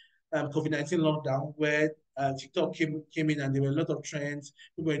the COVID-19 lockdown, where TikTok came in and there were a lot of trends.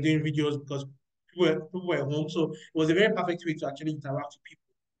 People were doing videos because people were home. So it was a very perfect way to actually interact with people.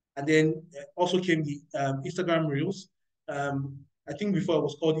 And then also came the Instagram Reels. I think before it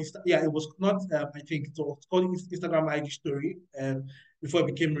was called yeah, it was not. I think it was called Instagram IG Story before it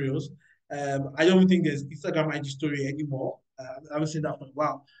became Reels. I don't think there's Instagram IG Story anymore. I haven't seen that for a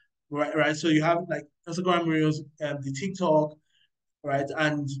while. Right, right. So you have like Instagram Reels, the TikTok, right,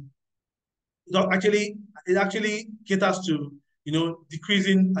 and actually it actually caters to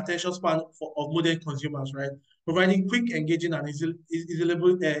decreasing attention span of modern consumers, right? Providing quick, engaging, and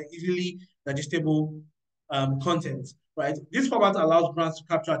easily digestible content, right? This format allows brands to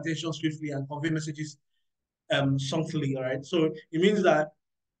capture attention swiftly and convey messages subtly, all right? So it means that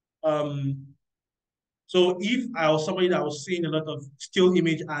um, so if I was somebody that was seeing a lot of still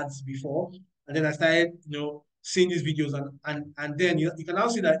image ads before, and then I started, seeing these videos, and then you can now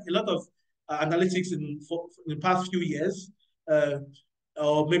see that a lot of analytics in the past few years, uh,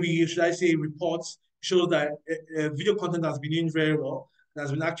 or maybe should I say reports, shows that video content has been doing very well. And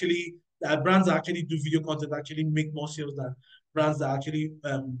has been actually that brands that actually do video content actually make more sales than brands that actually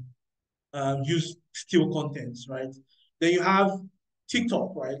use still contents, right? Then you have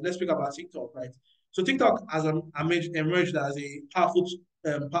TikTok, right? Let's speak about TikTok, right? So TikTok has emerged as a powerful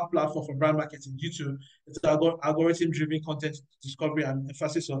platform for brand marketing due to its algorithm-driven content discovery and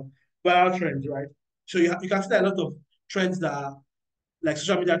emphasis on viral trends, right? So you can see that a lot of trends that like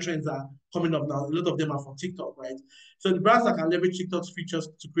social media trends are coming up now. A lot of them are from TikTok, right? So the brands that can leverage TikTok's features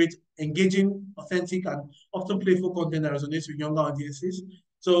to create engaging, authentic, and often playful content that resonates with younger audiences.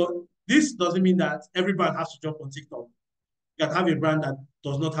 So this doesn't mean that every brand has to jump on TikTok. You can have a brand that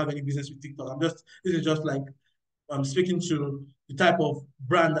does not have any business with TikTok. This is just like speaking to the type of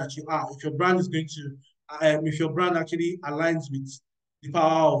brand that you are. If your brand is going to, if your brand actually aligns with the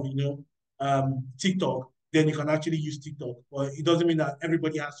power of, TikTok, then you can actually use TikTok. But it doesn't mean that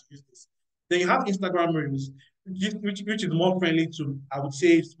everybody has to use this. Then you have Instagram Reels, which is more friendly to, I would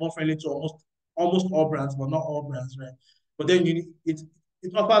say, it's more friendly to almost all brands, but not all brands, right? But then it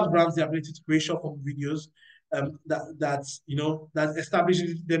offers brands the ability to create short form videos that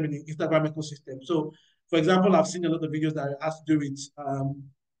establishes them in the Instagram ecosystem. So for example, I've seen a lot of videos that has to do with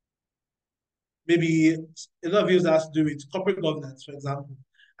maybe a lot of videos that has to do with corporate governance, for example.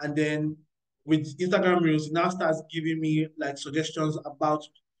 And then with Instagram Reels, it now starts giving me like suggestions about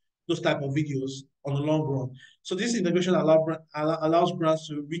those type of videos on the long run. So this integration allows brands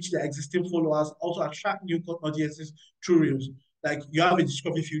to reach their existing followers, also attract new audiences through Reels. Like you have a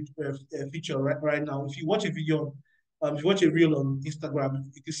discovery feature right now. If you watch a video, if you watch a reel on Instagram,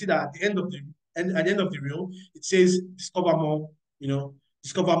 you can see that at the end of the reel, it says discover more,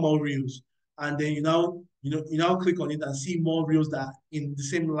 discover more reels. And then you now click on it and see more reels that are in the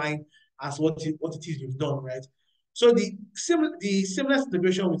same line as what it is you've done, right? So the seamless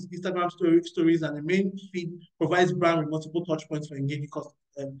integration with Instagram stories and the main feed provides brand with multiple touch points for engaging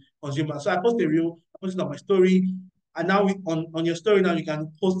consumers. So I post a reel, I post it on my story, and now on your story now you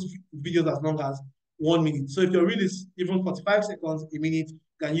can post videos as long as 1 minute. So if your reel is even 45 seconds, a minute, you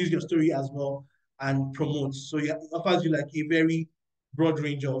can use your story as well and promote. So it offers you like a very broad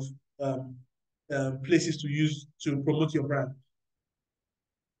range of um, places to use to promote your brand.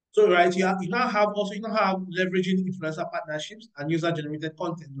 So right, you now have leveraging influencer partnerships and user generated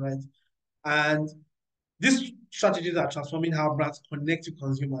content, right? And these strategies are transforming how brands connect to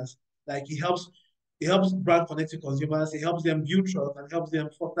consumers. Like it helps brand connect to consumers, it helps them build trust and helps them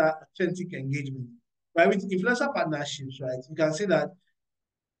foster authentic engagement. Right, with influencer partnerships, right, you can see that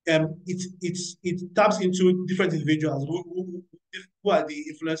it taps into different individuals who are the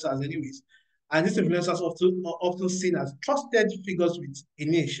influencers anyways. And these influencers often seen as trusted figures with a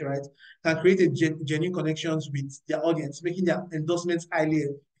niche, right? Can create a genuine connections with their audience, making their endorsements highly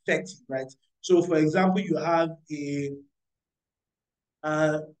effective, right? So for example, you have should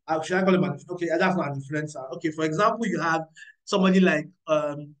I call him okay, that's not an influencer. Okay, for example, you have somebody like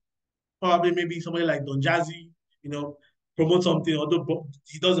probably maybe somebody like Don Jazzy, you know, promote something, although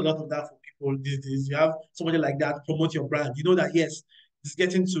he does a lot of that for people these days. You have somebody like that promote your brand. You know that yes, it's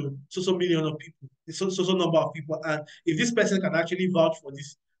getting to so million of people, so number of people. And if this person can actually vouch for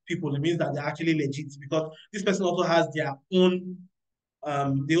these people, it means that they're actually legit because this person also has their own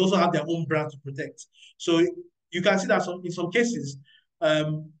they also have their own brand to protect. So you can see that in some cases,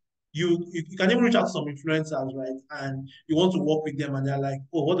 um, you can even reach out to some influencers, right? And you want to work with them, and they're like,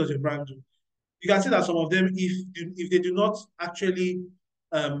 "Oh, what does your brand do?" You can see that some of them, if they do not actually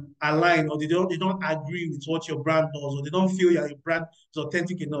align or they don't agree with what your brand does, or they don't feel your brand is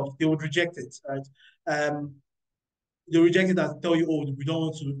authentic enough, they would reject it, right? They reject it and tell you, oh, we don't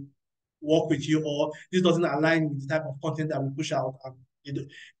want to work with you, or this doesn't align with the type of content that we push out. And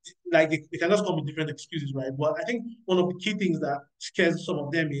like they can just come with different excuses, right? But I think one of the key things that scares some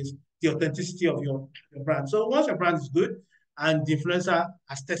of them is the authenticity of your brand. So once your brand is good and the influencer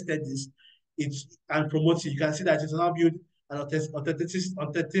has tested this, it's and promotes it, you can see that it's now built an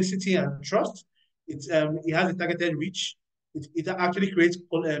authenticity and trust. It has a targeted reach. It actually creates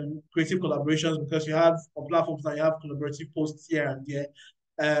creative collaborations because you have on platforms that you have collaborative posts here and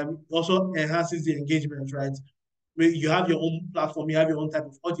there. Also enhances the engagement, right? Where you have your own platform, you have your own type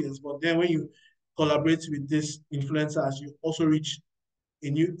of audience, but then when you collaborate with these influencers, you also reach a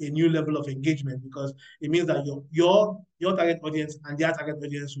new level of engagement because it means that your target audience and their target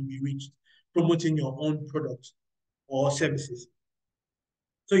audience will be reached, promoting your own products or services.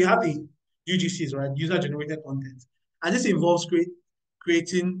 So you have the UGCs, right? User generated content. And this involves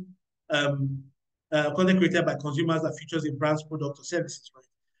creating um, content created by consumers that features a brand's product or services, right?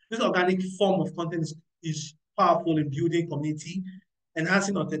 This organic form of content is powerful in building community,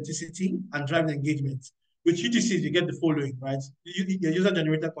 enhancing authenticity, and driving engagement. With UGCs, you get the following, right? Your user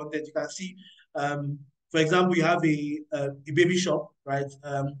generated content, you can see, for example, you have a baby shop, right?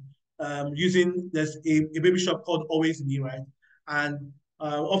 There's a baby shop called Always Me, right? And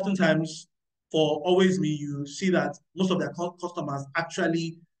oftentimes for Always Me, you see that most of their customers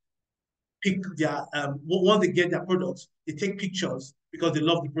actually pick their once they get their products, they take pictures because they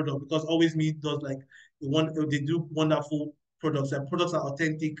love the product. Because Always Me does like they do wonderful products. Their products are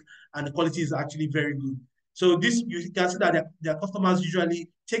authentic and the quality is actually very good. So this you can see that their customers usually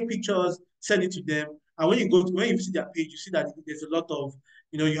take pictures, send it to them, and when you visit their page, you see that there's a lot of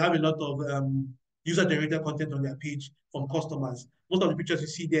you have a lot of user generated content on their page from customers. Most of the pictures you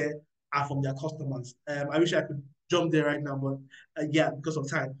see there are from their customers. I wish I could jump there right now, but yeah, because of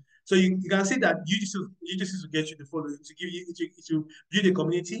time. So you can see that UGC will get you the following to give you to build a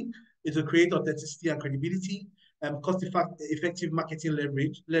community, it will create authenticity and credibility, effective marketing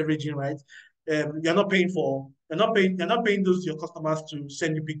leveraging, right? You're not paying those your customers to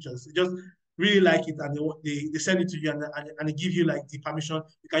send you pictures. They just really like it and they send it to you and they give you like the permission.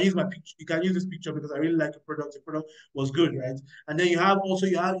 You can use my picture, you can use this picture because I really like the product. The product was good, right? And then you can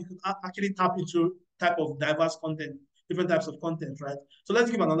actually tap into type of diverse content, different types of content, right? So let's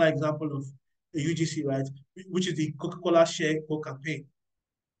give another example of a UGC, right? Which is the Coca-Cola Share Coke campaign,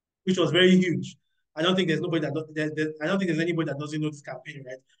 which was very huge. I don't think there's nobody that I don't think there's anybody that doesn't know this campaign,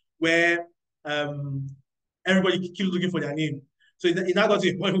 right? Where um, everybody keeps looking for their name. So it now got to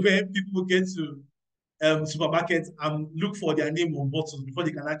a point where people get to supermarkets and look for their name on bottles before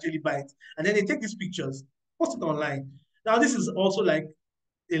they can actually buy it. And then they take these pictures, post it online. Now, this is also like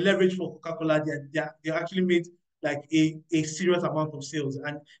a leverage for Coca-Cola. They actually made like a serious amount of sales.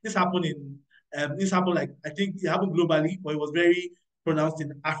 And this happened like I think it happened globally, but it was very pronounced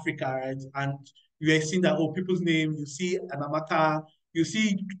in Africa, right? And you are seeing that people's name, you see Anamaka, you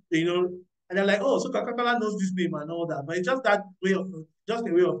see, and they're like, oh, so Coca-Cola knows this name and all that. But it's just a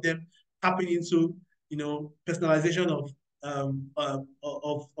way of them tapping into, personalization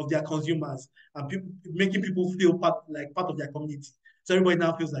of their consumers and making people feel part of their community. So everybody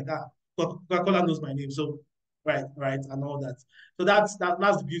now feels like, Coca-Cola knows my name. So right, and all that. So that's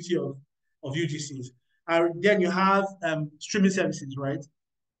the beauty of UGCs. And then you have streaming services, right?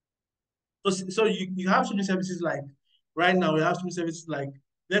 So you have streaming services like right now we have streaming services like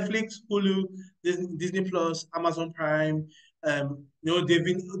Netflix, Hulu, Disney Plus, Amazon Prime.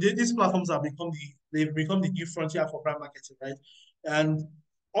 These platforms they've become the new frontier for brand marketing, right? And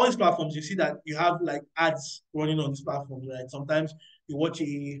all these platforms, you see that you have like ads running on these platforms, right? Sometimes you watch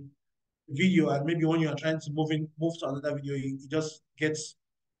a video and maybe when you are trying to move to another video, you just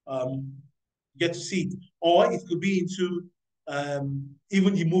um get to see it. Or it could be into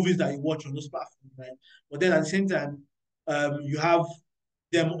even the movies that you watch on those platforms, right? But then at the same time, you have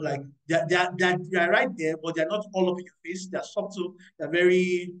them like they're right there, but they're not all over your face. They're subtle. They're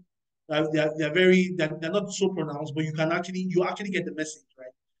not so pronounced, but you actually get the message,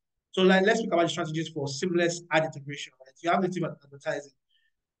 right? So like let's talk about the strategies for seamless ad integration, right? You have native advertising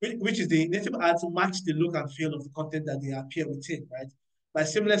which is the native ads match the look and feel of the content that they appear within, right? By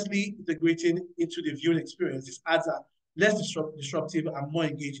seamlessly integrating into the viewing experience, these ads are less disruptive and more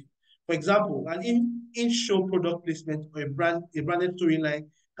engaging. For example, an in-show product placement or a branded storyline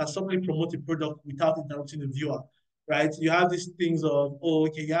can subtly promote a product without interrupting the viewer, right? You have these things of, oh,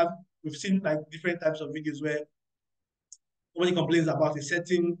 okay, we've seen like different types of videos where somebody complains about a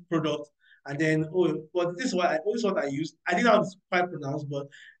certain product and then but this is what I use. I didn't have quite pronounced, but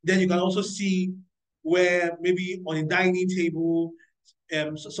then you can also see where maybe on a dining table,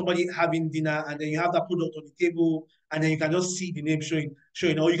 somebody having dinner and then you have that product on the table and then you can just see the name showing.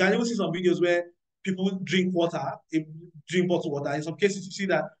 Or you can even see some videos where people drink water, drink bottled water. In some cases, you see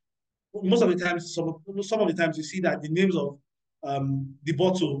that most of the times, some of the times you see that the names of the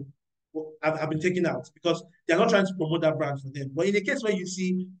bottle have been taken out because they're not trying to promote that brand for them. But in the case where you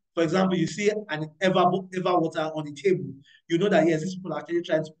see, for example, you see an Eva water on the table, you know that yes, these people are actually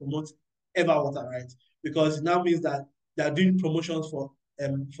trying to promote Eva water, right? Because it now means that they are doing promotions for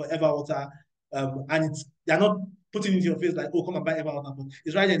Eva water, and they're not putting it in your face like, oh, come and buy Eva water, but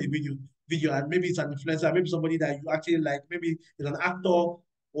it's right in the video, and maybe it's an influencer, maybe somebody that you actually like, maybe it's an actor,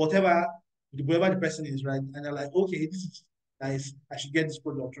 whatever the person is, right? And they're like, okay, this is nice. I should get this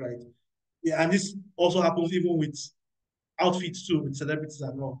product, right? Yeah, and this also happens even with outfits too, with celebrities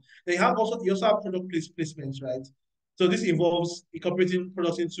and all. You also have product placements, right? So this involves incorporating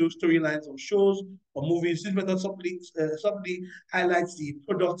products into storylines of shows or movies. This method subtly highlights the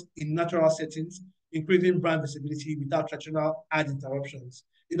product in natural settings, increasing brand visibility without traditional ad interruptions.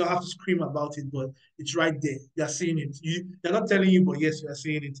 You don't have to scream about it, but it's right there. You're seeing it. They're not telling you, but yes, you're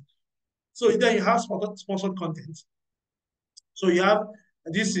seeing it. So then you have sponsored content. So you have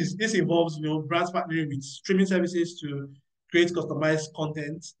this involves brands partnering with streaming services to create customized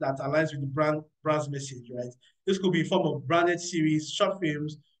content that aligns with the brand's message, right? This could be in form of branded series, short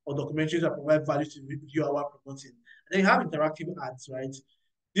films, or documentaries that provide value to the viewer while promoting. And then you have interactive ads, right?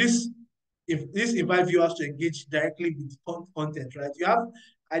 This if this invite viewers to engage directly with content, right?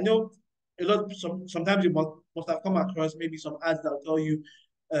 I know sometimes you must have come across maybe some ads that will tell you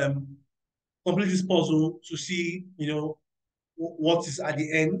um, complete this puzzle to see, what is at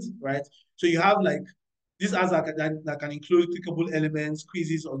the end, right? So you have like these ads that can include clickable elements,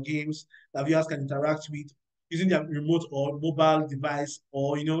 quizzes, or games that viewers can interact with using their remote or mobile device,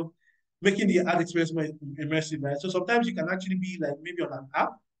 or making the ad experience more immersive, right? So sometimes you can actually be like maybe on an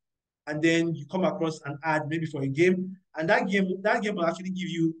app, and then you come across an ad maybe for a game, and that game will actually give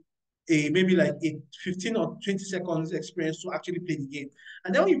you a maybe like a 15 or 20 seconds experience to actually play the game.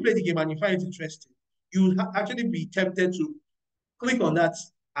 And then when you play the game and you find it interesting, you actually be tempted to click on that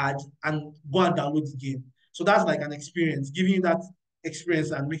ad and go and download the game. So that's like an experience, giving you that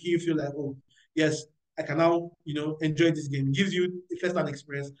experience and making you feel like, oh, yes, I can now, enjoy this game. It gives you a first-hand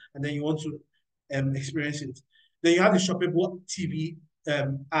experience, and then you want to experience it. Then you have the shoppable TV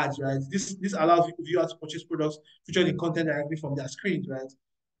ads, right? This allows viewers to purchase products featured in content directly from their screens, right?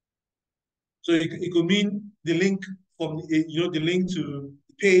 So it could mean the link from the link to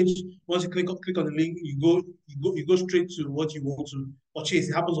the page. Once you click on the link, you go straight to what you want to purchase.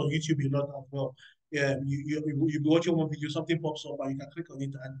 It happens on YouTube a lot as well. Yeah, you be watching one video, something pops up, and you can click on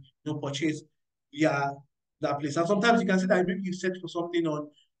it and purchase via that place. And sometimes you can see that maybe you search for something on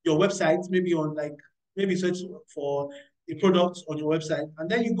your website, maybe on like maybe search for a product on your website, and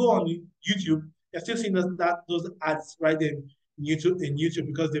then you go on YouTube. You're still seeing those ads right there in YouTube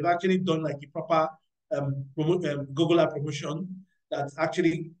because they've actually done like a proper Google ad promotion that's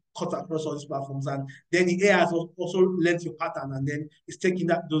actually cut across all these platforms, and then the AI has also learned your pattern, and then it's taking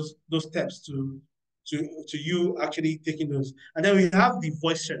those steps to you actually taking those. And then we have the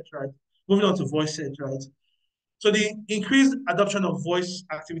voice search, right? Moving on to voice search, right? So the increased adoption of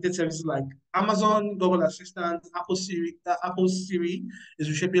voice-activated services like Amazon, Google Assistant, Apple Siri is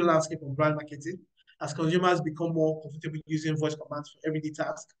reshaping the landscape of brand marketing. As consumers become more comfortable using voice commands for everyday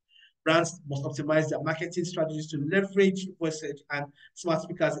tasks, brands must optimize their marketing strategies to leverage voice search and smart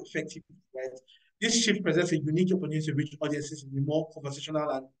speakers effectively. Right? This shift presents a unique opportunity to reach audiences in a more conversational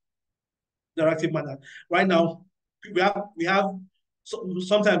and interactive manner. Right now, we have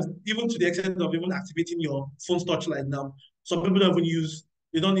sometimes even to the extent of even activating your phone's touchlight now. Some people don't even use.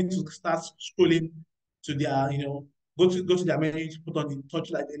 They don't need to start scrolling to their go to their menu to put on the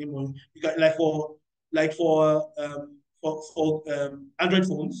touchlight anymore. You got like for Android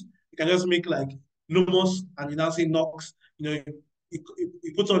phones, you can just make like Lumos and you now say Knox. You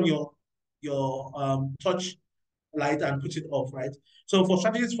put on your touch light and put it off, right? So for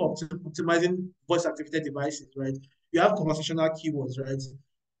strategies for optimizing voice activated devices, right? You have conversational keywords, right?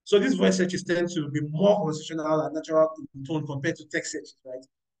 So these voice searches tend to be more conversational and natural in tone compared to text searches, right?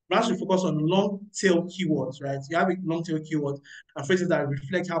 Brands should focus on long tail keywords, right? You have a long tail keyword and phrases that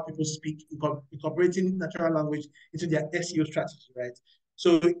reflect how people speak, incorporating natural language into their SEO strategy, right?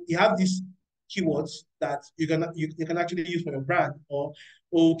 So you have these keywords that you can actually use for your brand, or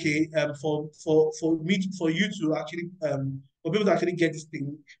okay, for you to actually for people to actually get this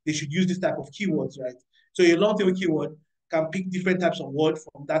thing, they should use this type of keywords, right? So your long tail keyword can pick different types of word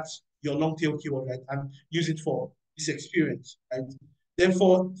from that your long tail keyword, right, and use it for this experience, right? Then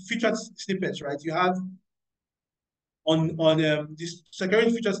for featured snippets, right, you have on this securing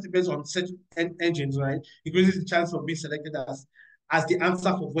featured snippets on search engines, right, increases the chance of being selected as the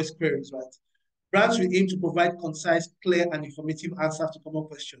answer for voice queries, right? Brands will aim to provide concise, clear, and informative answers to common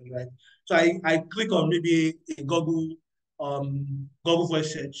questions, right? So I click on maybe a Google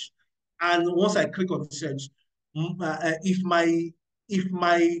voice search, and once I click on the search, if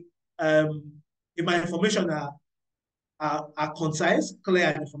my um, if my information are concise, clear,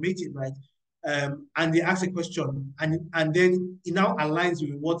 and informative, right? And they ask a question, and then it now aligns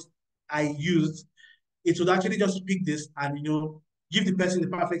with what I used, it would actually just pick this and give the person the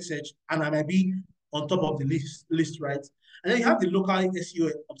perfect search, and I might be on top of the list, right? And then you have the local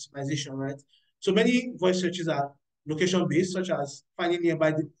SEO optimization, right? So many voice searches are location based, such as finding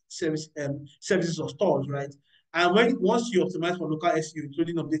nearby the services or stores, right? And once you optimize for local SEO,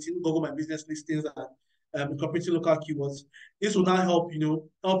 including updating Google My Business listings and incorporating local keywords, this will now help you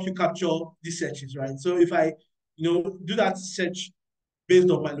capture these searches, right? So if I do that search based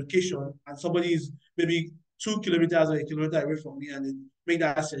on my location, and somebody is maybe 2 kilometers or a kilometer away from me, and they make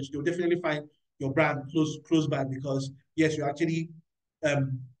that search, they'll definitely find your brand close by, because yes, you actually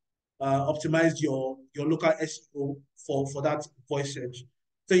um, optimized your local SEO for that voice search.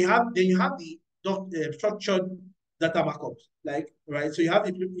 So you have the structured data markup, like, right. So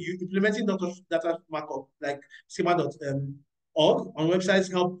you implementing data markup like schema.org on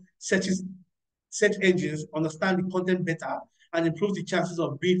websites help search engines understand the content better and improve the chances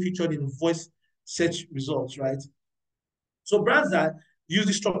of being featured in voice search results, right? So brands that Use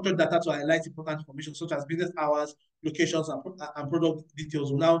the structured data to highlight important information such as business hours, locations, and product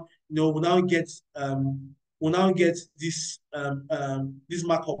details. We'll now get this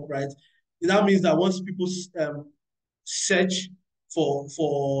markup, right? That means that once people search for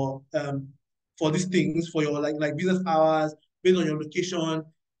for um, for these things, for your like business hours based on your location,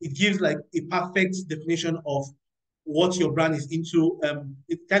 it gives like a perfect definition of what your brand is into.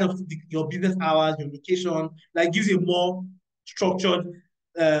 It kind of your business hours, your location, like gives a more structured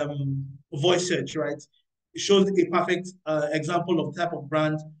voice search, right? It shows a perfect example of the type of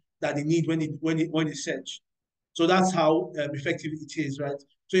brand that they need when they search. So that's how effective it is, right?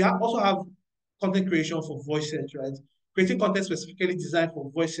 So you also have content creation for voice search, right? Creating content specifically designed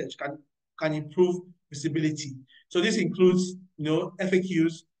for voice search can improve visibility. So this includes,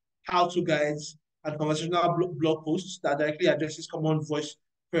 FAQs, how-to guides, and conversational blog posts that directly addresses common voice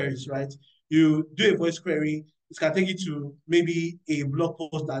queries, right? You do a voice query, it can take you to maybe a blog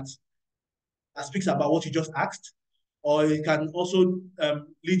post that speaks about what you just asked, or it can also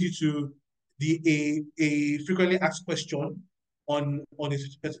lead you to a frequently asked question on a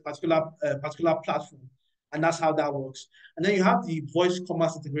particular platform, and that's how that works. And then you have the voice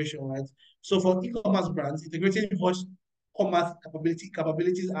commerce integration, right? So for e-commerce brands, integrating voice commerce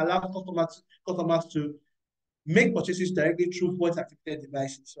capabilities allow customers to make purchases directly through voice-activated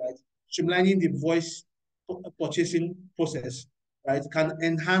devices, right? Streamlining the voice purchasing process, right, can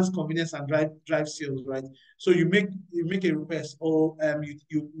enhance convenience and drive sales, right? So you make a request, or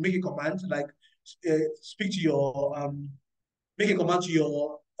you make a command like speak to your make a command to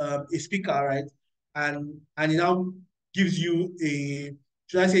your a speaker, right? And it now gives you a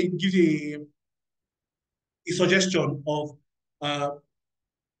should I say gives you a suggestion of uh,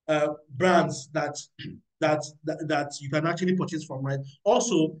 brands that you can actually purchase from, right?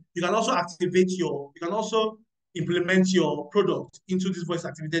 Also, you can also implement your product into these voice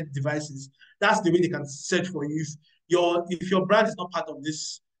activated devices. That's the way they can search for you. If your brand is not part of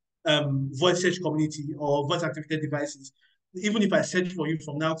this voice search community or voice activated devices, even if I search for you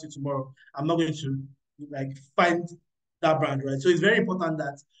from now to tomorrow, I'm not going to like find that brand, right? So it's very important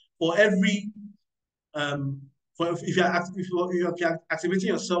that for every um, if you're activating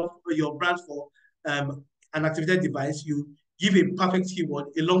yourself or your brand for an activated device, you give a perfect keyword,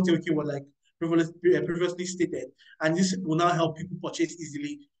 a long tail keyword like previously stated, and this will now help people purchase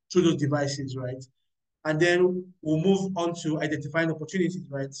easily through those devices, right? And then we'll move on to identifying opportunities,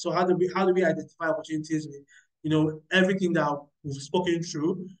 right? So how do we identify opportunities with everything that we've spoken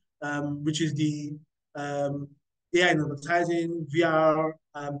through, which is the AI in advertising, VR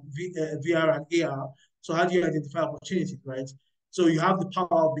and AR. So how do you identify opportunities, right? So you have the power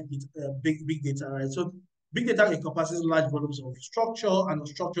of big data, right? So big data encompasses large volumes of structured and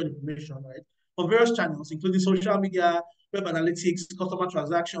unstructured information, right? For various channels, including social media, web analytics, customer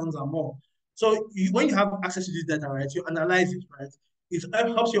transactions, and more. So when you have access to this data, right, you analyze it, right? It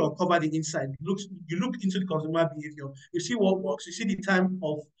helps you uncover the insight. You look into the consumer behavior. You see what works. You see the time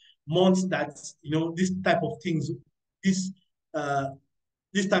of months that this type of things, this uh,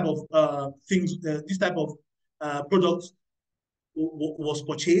 this type of things, this type of products was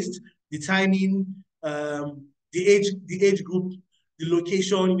purchased, the timing, the age group, the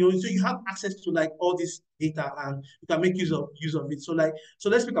location, so you have access to like all this data and you can make use of it. So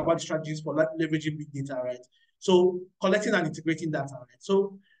let's speak about the strategies for leveraging big data, right? So collecting and integrating data, right?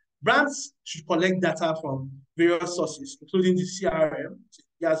 So brands should collect data from various sources, including the CRM,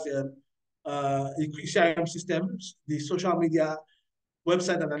 yes, the CRM systems, the social media,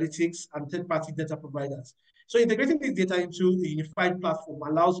 website analytics, and third-party data providers. So integrating this data into a unified platform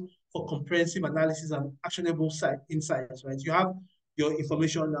allows for comprehensive analysis and actionable insights, right? You have your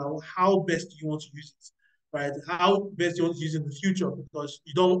information now. How best do you want to use it, right? How best do you want to use it in the future? Because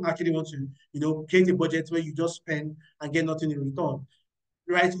you don't actually want to, create a budget where you just spend and get nothing in return,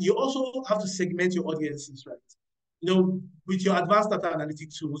 right? You also have to segment your audiences, right? With your advanced data analytic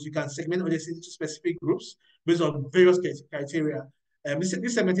tools, you can segment audiences into specific groups based on various criteria.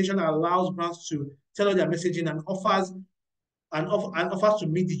 This segmentation allows brands to tailor their messaging and offers to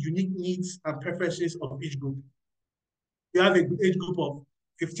meet the unique needs and preferences of each group. You have an age group of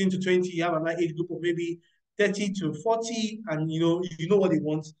 15 to 20, you have another age group of maybe 30 to 40, and you know what they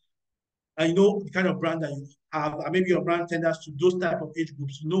want, and you know the kind of brand that you have, and maybe your brand tenders to those type of age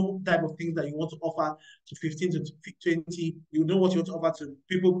groups. You know type of things that you want to offer to 15 to 20. You know what you want to offer to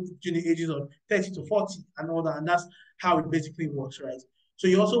people between the ages of 30 to 40 and all that. And that's how it basically works, right? So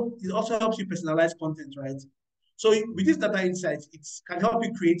it also helps you personalize content, right? So with this data insights, it can help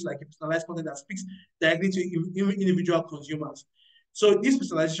you create like a personalized content that speaks directly to individual consumers. So this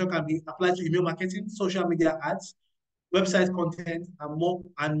personalization can be applied to email marketing, social media ads, website content, and more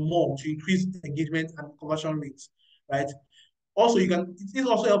to increase engagement and conversion rates, right? Also, it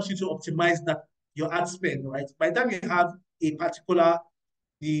also helps you to optimize that your ad spend, right? By the time you have a particular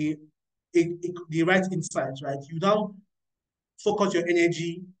the the right insights, right? You now focus your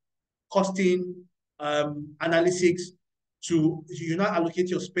energy, costing, analytics to you now allocate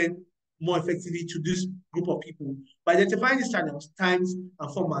your spend more effectively to this group of people. By identifying these channels, times, and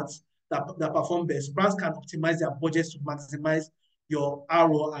formats that perform best, brands can optimize their budgets to maximize your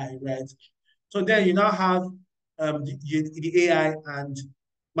ROI, right? So then you now have the AI and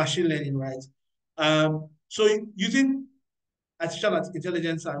machine learning, right? So using artificial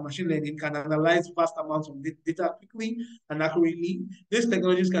intelligence and machine learning can analyze vast amounts of data quickly and accurately. These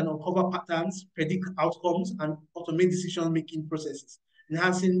technologies can uncover patterns, predict outcomes, and automate decision-making processes,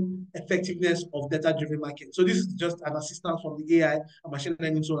 enhancing effectiveness of data-driven market. So this is just an assistance from the AI and machine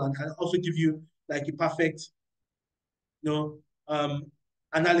learning tool, and can also give you like a perfect, you know,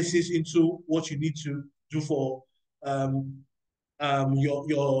 analysis into what you need to do for your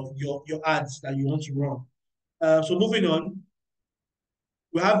ads that you want to run. So moving on,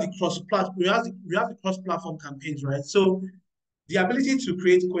 we have the cross platform campaigns, right? So the ability to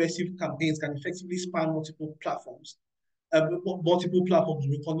create cohesive campaigns can effectively span multiple platforms. Multiple platforms.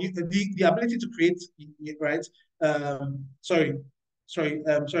 The ability to create, right? Sorry,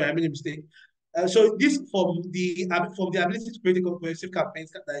 I made a mistake. So this from the ability to create a cohesive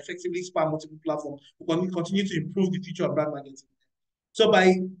campaigns that effectively span multiple platforms will continue to improve the future of brand marketing. So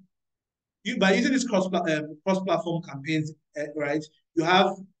by using these cross platform campaigns, right? You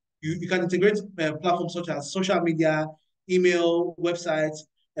have you can integrate platforms such as social media, email, websites,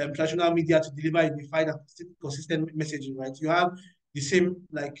 traditional media to deliver unified and consistent messaging, right? You have the same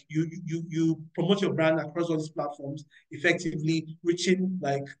like you promote your brand across all these platforms effectively, reaching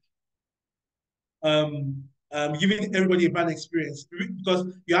like giving everybody a brand experience because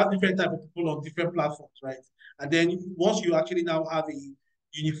you have different type of people on different platforms, right? And then once you actually now have a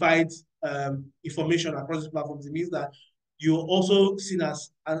unified information across these platforms, it means that you're also seen as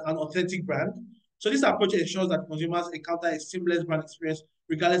an authentic brand. So this approach ensures that consumers encounter a seamless brand experience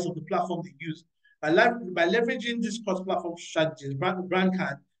regardless of the platform they use. By leveraging these cross-platform strategies, brand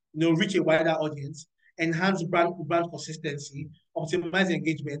can reach a wider audience, enhance brand consistency, optimize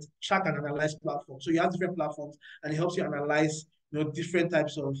engagement, track and analyze platforms. So you have different platforms and it helps you analyze different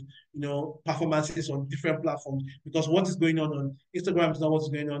types of performances on different platforms because what is going on Instagram is not what's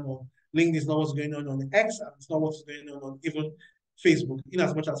going on LinkedIn is not what's going on X, and it's not what's going on even Facebook. In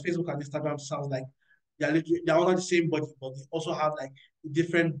as much as Facebook and Instagram sounds like they're all the same body, but they also have like a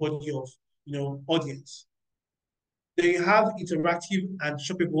different body of audience. They have interactive and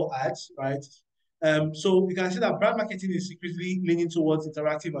shoppable ads, right? So we can see that brand marketing is increasingly leaning towards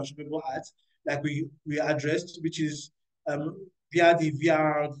interactive and shoppable ads, like we addressed, which is via the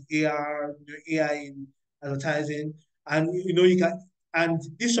VR, the AR, the AI in advertising, and you can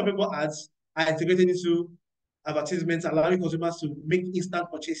these shoppable ads are integrated into advertisements, allowing consumers to make instant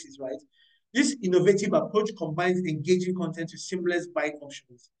purchases, right? This innovative approach combines engaging content with seamless buying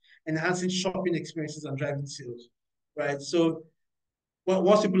options, enhancing shopping experiences and driving sales, right? So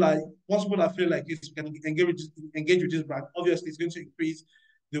once people are feeling like this, can engage with this brand. Obviously, it's going to increase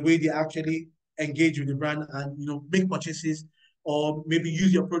the way they actually engage with the brand and make purchases or maybe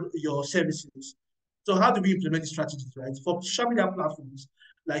use your services. So how do we implement these strategies, right? For social media platforms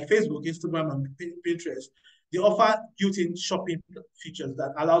like Facebook, Instagram, and Pinterest, they offer built-in shopping features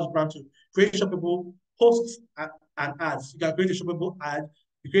that allows brands to create shoppable posts and ads. You can create a shoppable ad,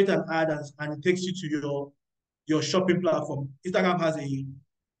 you create an ad and it takes you to your shopping platform. Instagram has a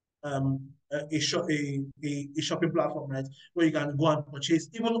shopping platform, right, where you can go and purchase.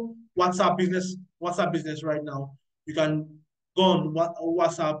 Even WhatsApp business right now, you can go on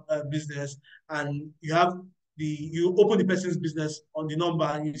WhatsApp business, and you open the person's business on the number,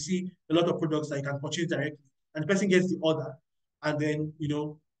 and you see a lot of products that you can purchase directly, and the person gets the order, and then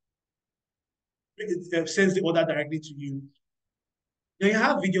it sends the order directly to you. Then you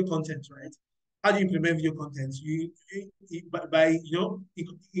have video content, right? How do you implement video content? By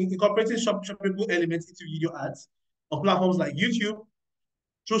incorporating shoppable elements into video ads on platforms like YouTube,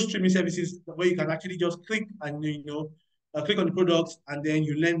 through streaming services where you can actually just click and click on the products and then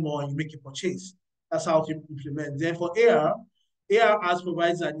you learn more and you make a purchase. That's how to implement. Then for AR ads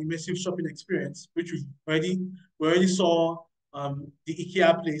provides an immersive shopping experience, which we already saw the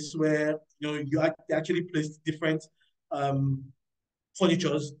IKEA place where you actually placed different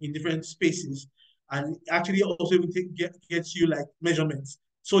furnitures in different spaces and actually also even gets you like measurements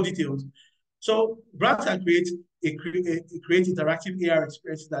so detailed. So brands can create interactive AR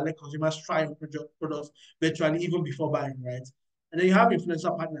experiences that let consumers try on products virtually even before buying, right? And then you have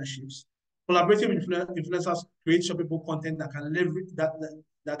influencer partnerships. Collaborative influencers create shoppable content that can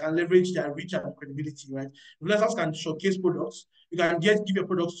that can leverage their reach and credibility, right? Influencers can showcase products. You can give your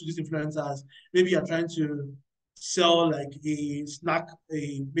products to these influencers. Maybe you're trying to sell like a snack,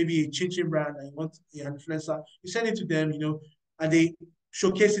 maybe a chin brand, and you want an influencer. You send it to them, and they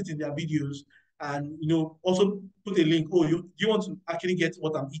showcase it in their videos, and also put a link. Oh, you want to actually get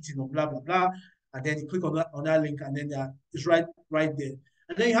what I'm eating, or blah blah blah, and then you click on that link, and then it's right there.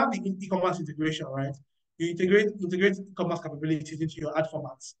 And then you have the e-commerce integration, right? You integrate e-commerce capabilities into your ad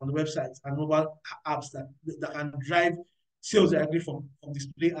formats on the website and mobile apps that can drive sales directly from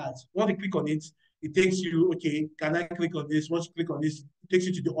display ads. Once you click on it, it takes you, okay, can I click on this? Once you click on this, it takes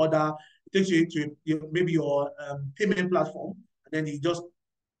you to the order, it takes you to maybe your payment platform, and then you just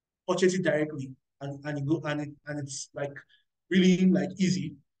purchase it directly, and you go, and it's like really like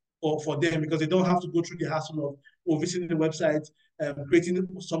easy for them, because they don't have to go through the hassle of visiting the website, creating.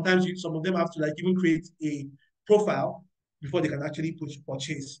 Sometimes some of them have to like even create a profile before they can actually push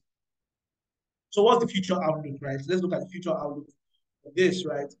purchase. So what's the future outlook, right? Let's look at the future outlook of this,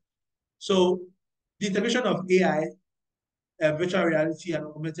 right? So the integration of AI, virtual reality and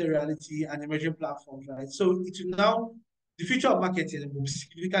augmented reality and emerging platforms, right? So it will now, the future of marketing will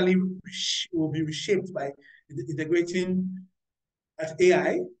significantly will be reshaped by integrating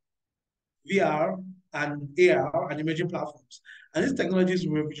AI, VR, and AR and emerging platforms. And these technologies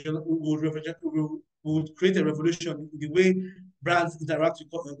will create a revolution in the way brands interact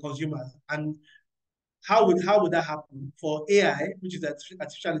with consumers. And how would that happen? For AI, which is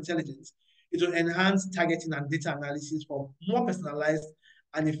artificial intelligence, it will enhance targeting and data analysis for more personalized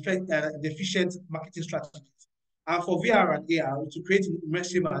and efficient marketing strategies. And for VR and AR, to create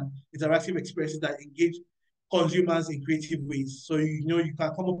immersive and interactive experiences that engage consumers in creative ways. So you can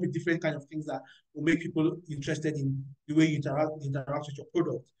come up with different kind of things that will make people interested in the way you interact with your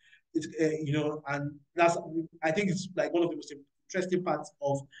product. It's and that's, I think it's like one of the most interesting parts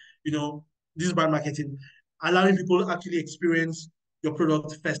of you know this brand marketing, allowing people to actually experience your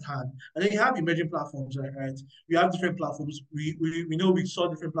product firsthand. And then you have emerging platforms, right? We have different platforms. We know we saw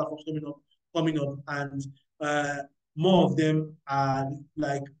different platforms coming up, and uh, more of them are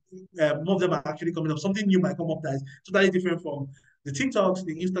like more of them are actually coming up. Something new might come up that is totally different from the TikToks,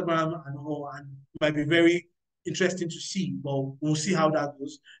 the Instagram, and all, and might be very interesting to see. But we'll see how that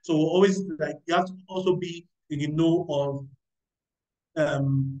goes. So we'll always, like, you have to also be in the know of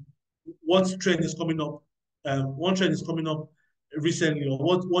what trend is coming up. One trend is coming up recently, or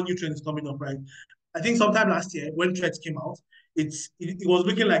what new trend is coming up, right? I think sometime last year when Threads came out, it was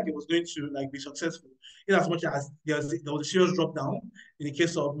looking like it was going to like be successful, in as much as there was a serious drop down in the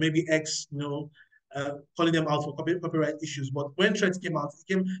case of maybe X, calling them out for copyright issues. But when Threads came out,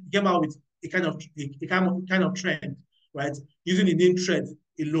 it came out with a kind of trend, right? Using the name Thread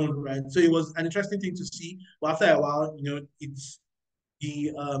alone, right? So it was an interesting thing to see. But after a while,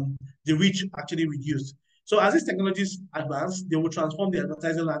 the reach actually reduced. So as these technologies advance, they will transform the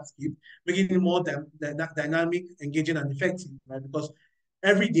advertising landscape, making it more dynamic, engaging, and effective, right? Because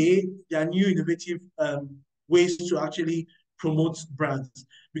every day there are new innovative ways to actually promote brands.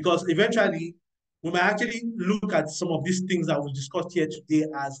 Because eventually, we might actually look at some of these things that we discussed here today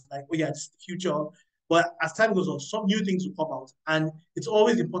as like, oh yeah, it's the future. But as time goes on, some new things will come out. And it's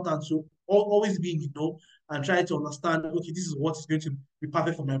always important to always be in the know and try to understand, okay, this is what is going to be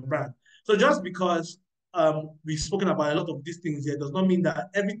perfect for my brand. So just because we've spoken about a lot of these things here does not mean that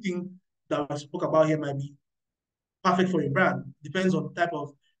everything that we spoke about here might be perfect for your brand. Depends on the type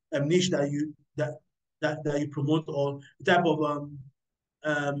of niche that you promote, or the type of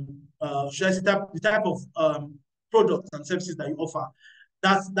should I say the type of products and services that you offer.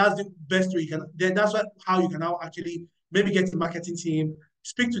 That's the best way you can. Then that's how you can now actually maybe get the marketing team,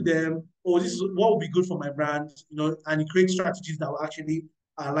 speak to them. Oh, this is what would be good for my brand, and create strategies that will actually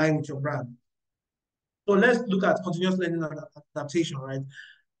align with your brand. So let's look at continuous learning and adaptation, right?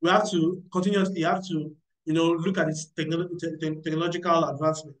 We have to continuously have to, look at its technological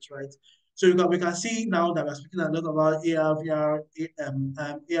advancements, right? So we can see now that we're speaking a lot about AR, VR,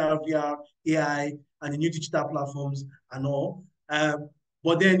 AR, VR, AI, and the new digital platforms and all.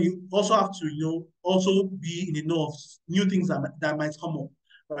 But then you also have to, also be in the know of new things that might come up,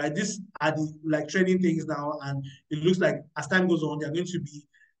 right? These are the like trending things now, and it looks like as time goes on, they're going to be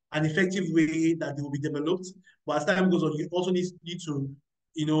an effective way that they will be developed. But as time goes on, you also need to,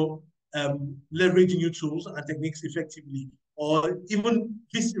 leverage new tools and techniques effectively, or even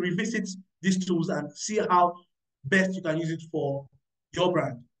revisit these tools and see how best you can use it for your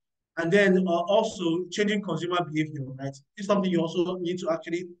brand. And then also changing consumer behavior, right? It's something you also need to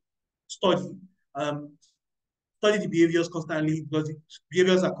actually study. Um, Study the behaviors constantly because the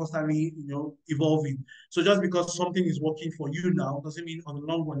behaviors are constantly, evolving. So just because something is working for you now doesn't mean on the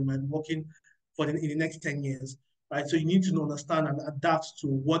long run it might be working in the next 10 years, right? So you need to understand and adapt to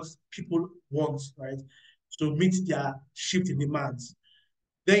what people want, right? To meet their shift in demands.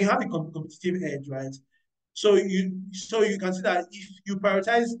 Then you have the competitive edge, right? So you can see that if you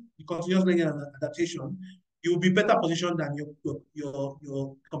prioritize the continuous learning and adaptation, you will be better positioned than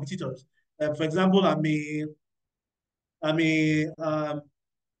your competitors. For example, I'm a I'm a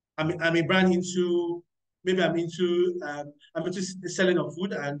brand into maybe I'm into selling of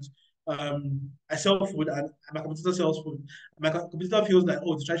food and I sell food and my competitor sells food. My competitor feels like,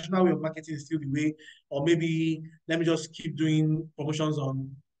 oh, the traditional way of marketing is still the way, or maybe let me just keep doing promotions um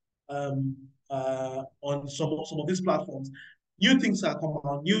on some of these platforms. New things are coming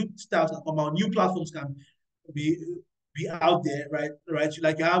out, new styles are coming out, new platforms can be be out there, right? Right.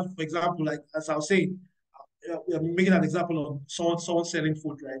 Like you have, for example, like as I was saying, making an example of someone selling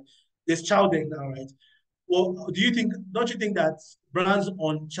food, right? There's child egg now, right? Well, don't you think that brands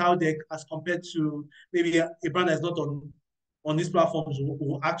on child egg as compared to maybe a brand that's not on these platforms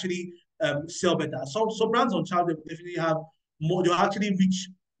will actually sell better? So brands on child egg will definitely have more, they'll actually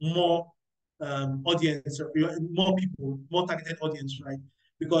reach more audience, more people, more targeted audience, right?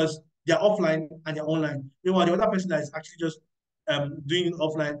 Because they're offline and they're online. Meanwhile, the other person that is actually just doing it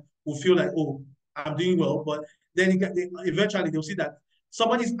offline will feel like, oh, I'm doing well, but then eventually they'll see that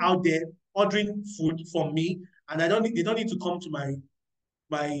somebody's out there ordering food from me, and they don't need to come to my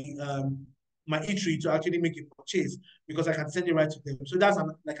my eatery to actually make a purchase because I can send it right to them. So that's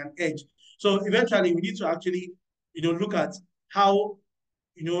like an edge. So eventually we need to actually, look at how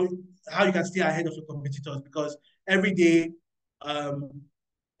you know how you can stay ahead of your competitors because every day um,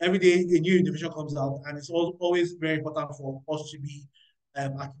 every day a new innovation comes out, and it's always very important for us to be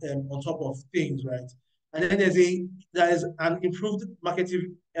on top of things, right? And then there is an improved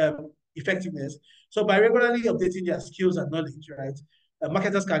marketing effectiveness. So by regularly updating their skills and knowledge, right,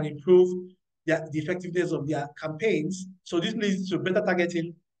 marketers can improve the effectiveness of their campaigns. So this leads to better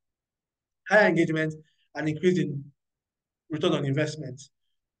targeting, higher engagement, and increasing return on investment.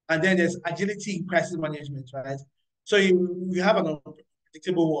 And then there's agility in crisis management, right? So we have an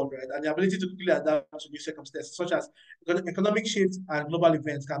unpredictable world, right? And the ability to quickly adapt to new circumstances, such as economic shifts and global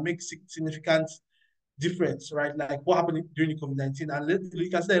events, can make significant difference, right? Like what happened during the COVID-19. And you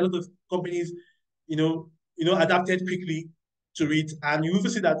can see a lot of companies, adapted quickly to it. And you also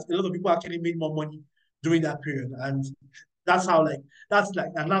see that a lot of people actually made more money during that period. And that's how that's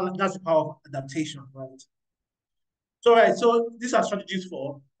the power of adaptation, right? So, right, so these are strategies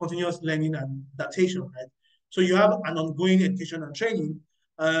for continuous learning and adaptation, right? So you have an ongoing education and training,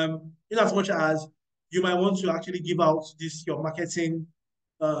 in as much as you might want to actually give out this your marketing,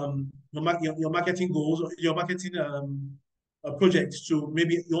 your marketing goals or your marketing projects to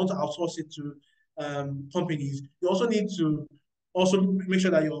maybe you want to outsource it to companies. You also need to also make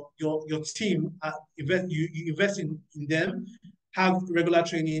sure that your team you invest in them, have regular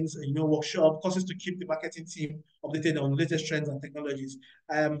trainings, workshop courses to keep the marketing team updated on latest trends and technologies.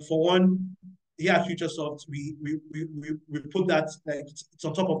 For one, here at FutureSoft, we put that like it's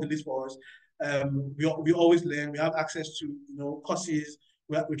on top of the list for us. We always learn. We have access to courses.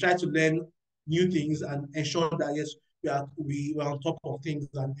 We try to learn new things and ensure that yes, we are on top of things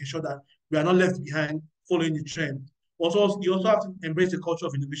and ensure that we are not left behind following the trend. Also, you also have to embrace the culture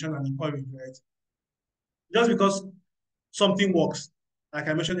of innovation and inquiry, right? Just because something works, like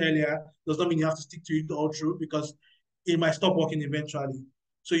I mentioned earlier, does not mean you have to stick to it all through because it might stop working eventually.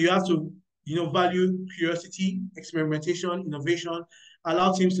 So you have to, value curiosity, experimentation, innovation,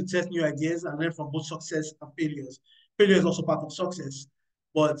 allow teams to test new ideas and learn from both success and failures. Failure is also part of success,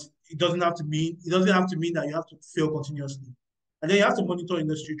 but it doesn't have to mean that you have to fail continuously. And then you have to monitor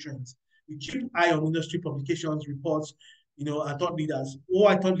industry trends. You keep eye on industry publications, reports, and thought leaders. Who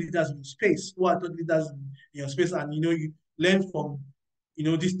are thought leaders in space? Who are thought leaders in your space? And you learn from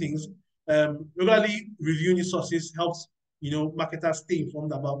these things. Regularly reviewing these sources helps marketers stay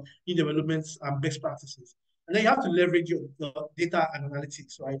informed about new developments and best practices. And then you have to leverage your data and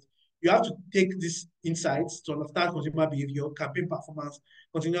analytics, right? You have to take these insights to understand consumer behavior, campaign performance,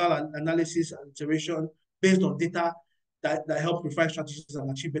 continual analysis and iteration based on data that help refine strategies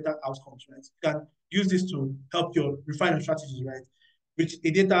and achieve better outcomes, right? You can use this to help your refine your strategies, right? With a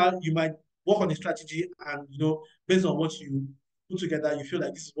data, you might work on a strategy and based on what you put together, you feel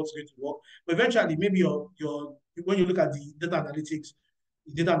like this is what's going to work. But eventually, maybe your when you look at the data analytics,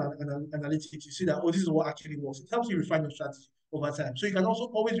 you see that, oh, this is what actually works. It helps you refine your strategy. over time. So you can also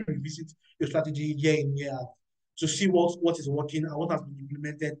always revisit your strategy year in, year out to see what is working and what has been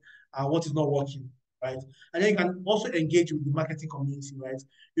implemented and what is not working, right? And then you can also engage with the marketing community, right?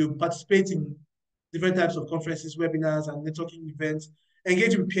 You participate in different types of conferences, webinars, and networking events,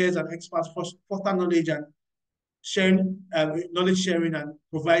 engage with peers and experts, foster knowledge and sharing, knowledge sharing and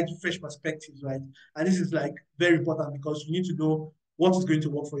provide fresh perspectives, right? And this is like very important because you need to know what is going to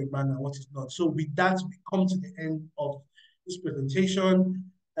work for your brand and what is not. So with that, we come to the end of this presentation.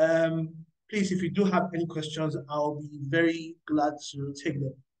 Please, if you do have any questions, I'll be very glad to take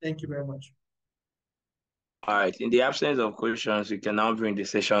them. Thank you very much. All right. In the absence of questions, we can now bring the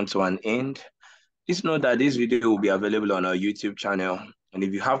session to an end. Please note that this video will be available on our YouTube channel. And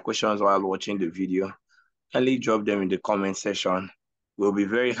if you have questions while watching the video, kindly drop them in the comment section. We'll be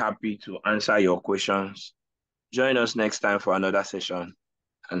very happy to answer your questions. Join us next time for another session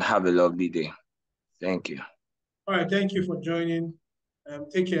and have a lovely day. Thank you. All right. Thank you for joining.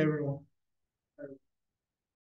 Take care, everyone.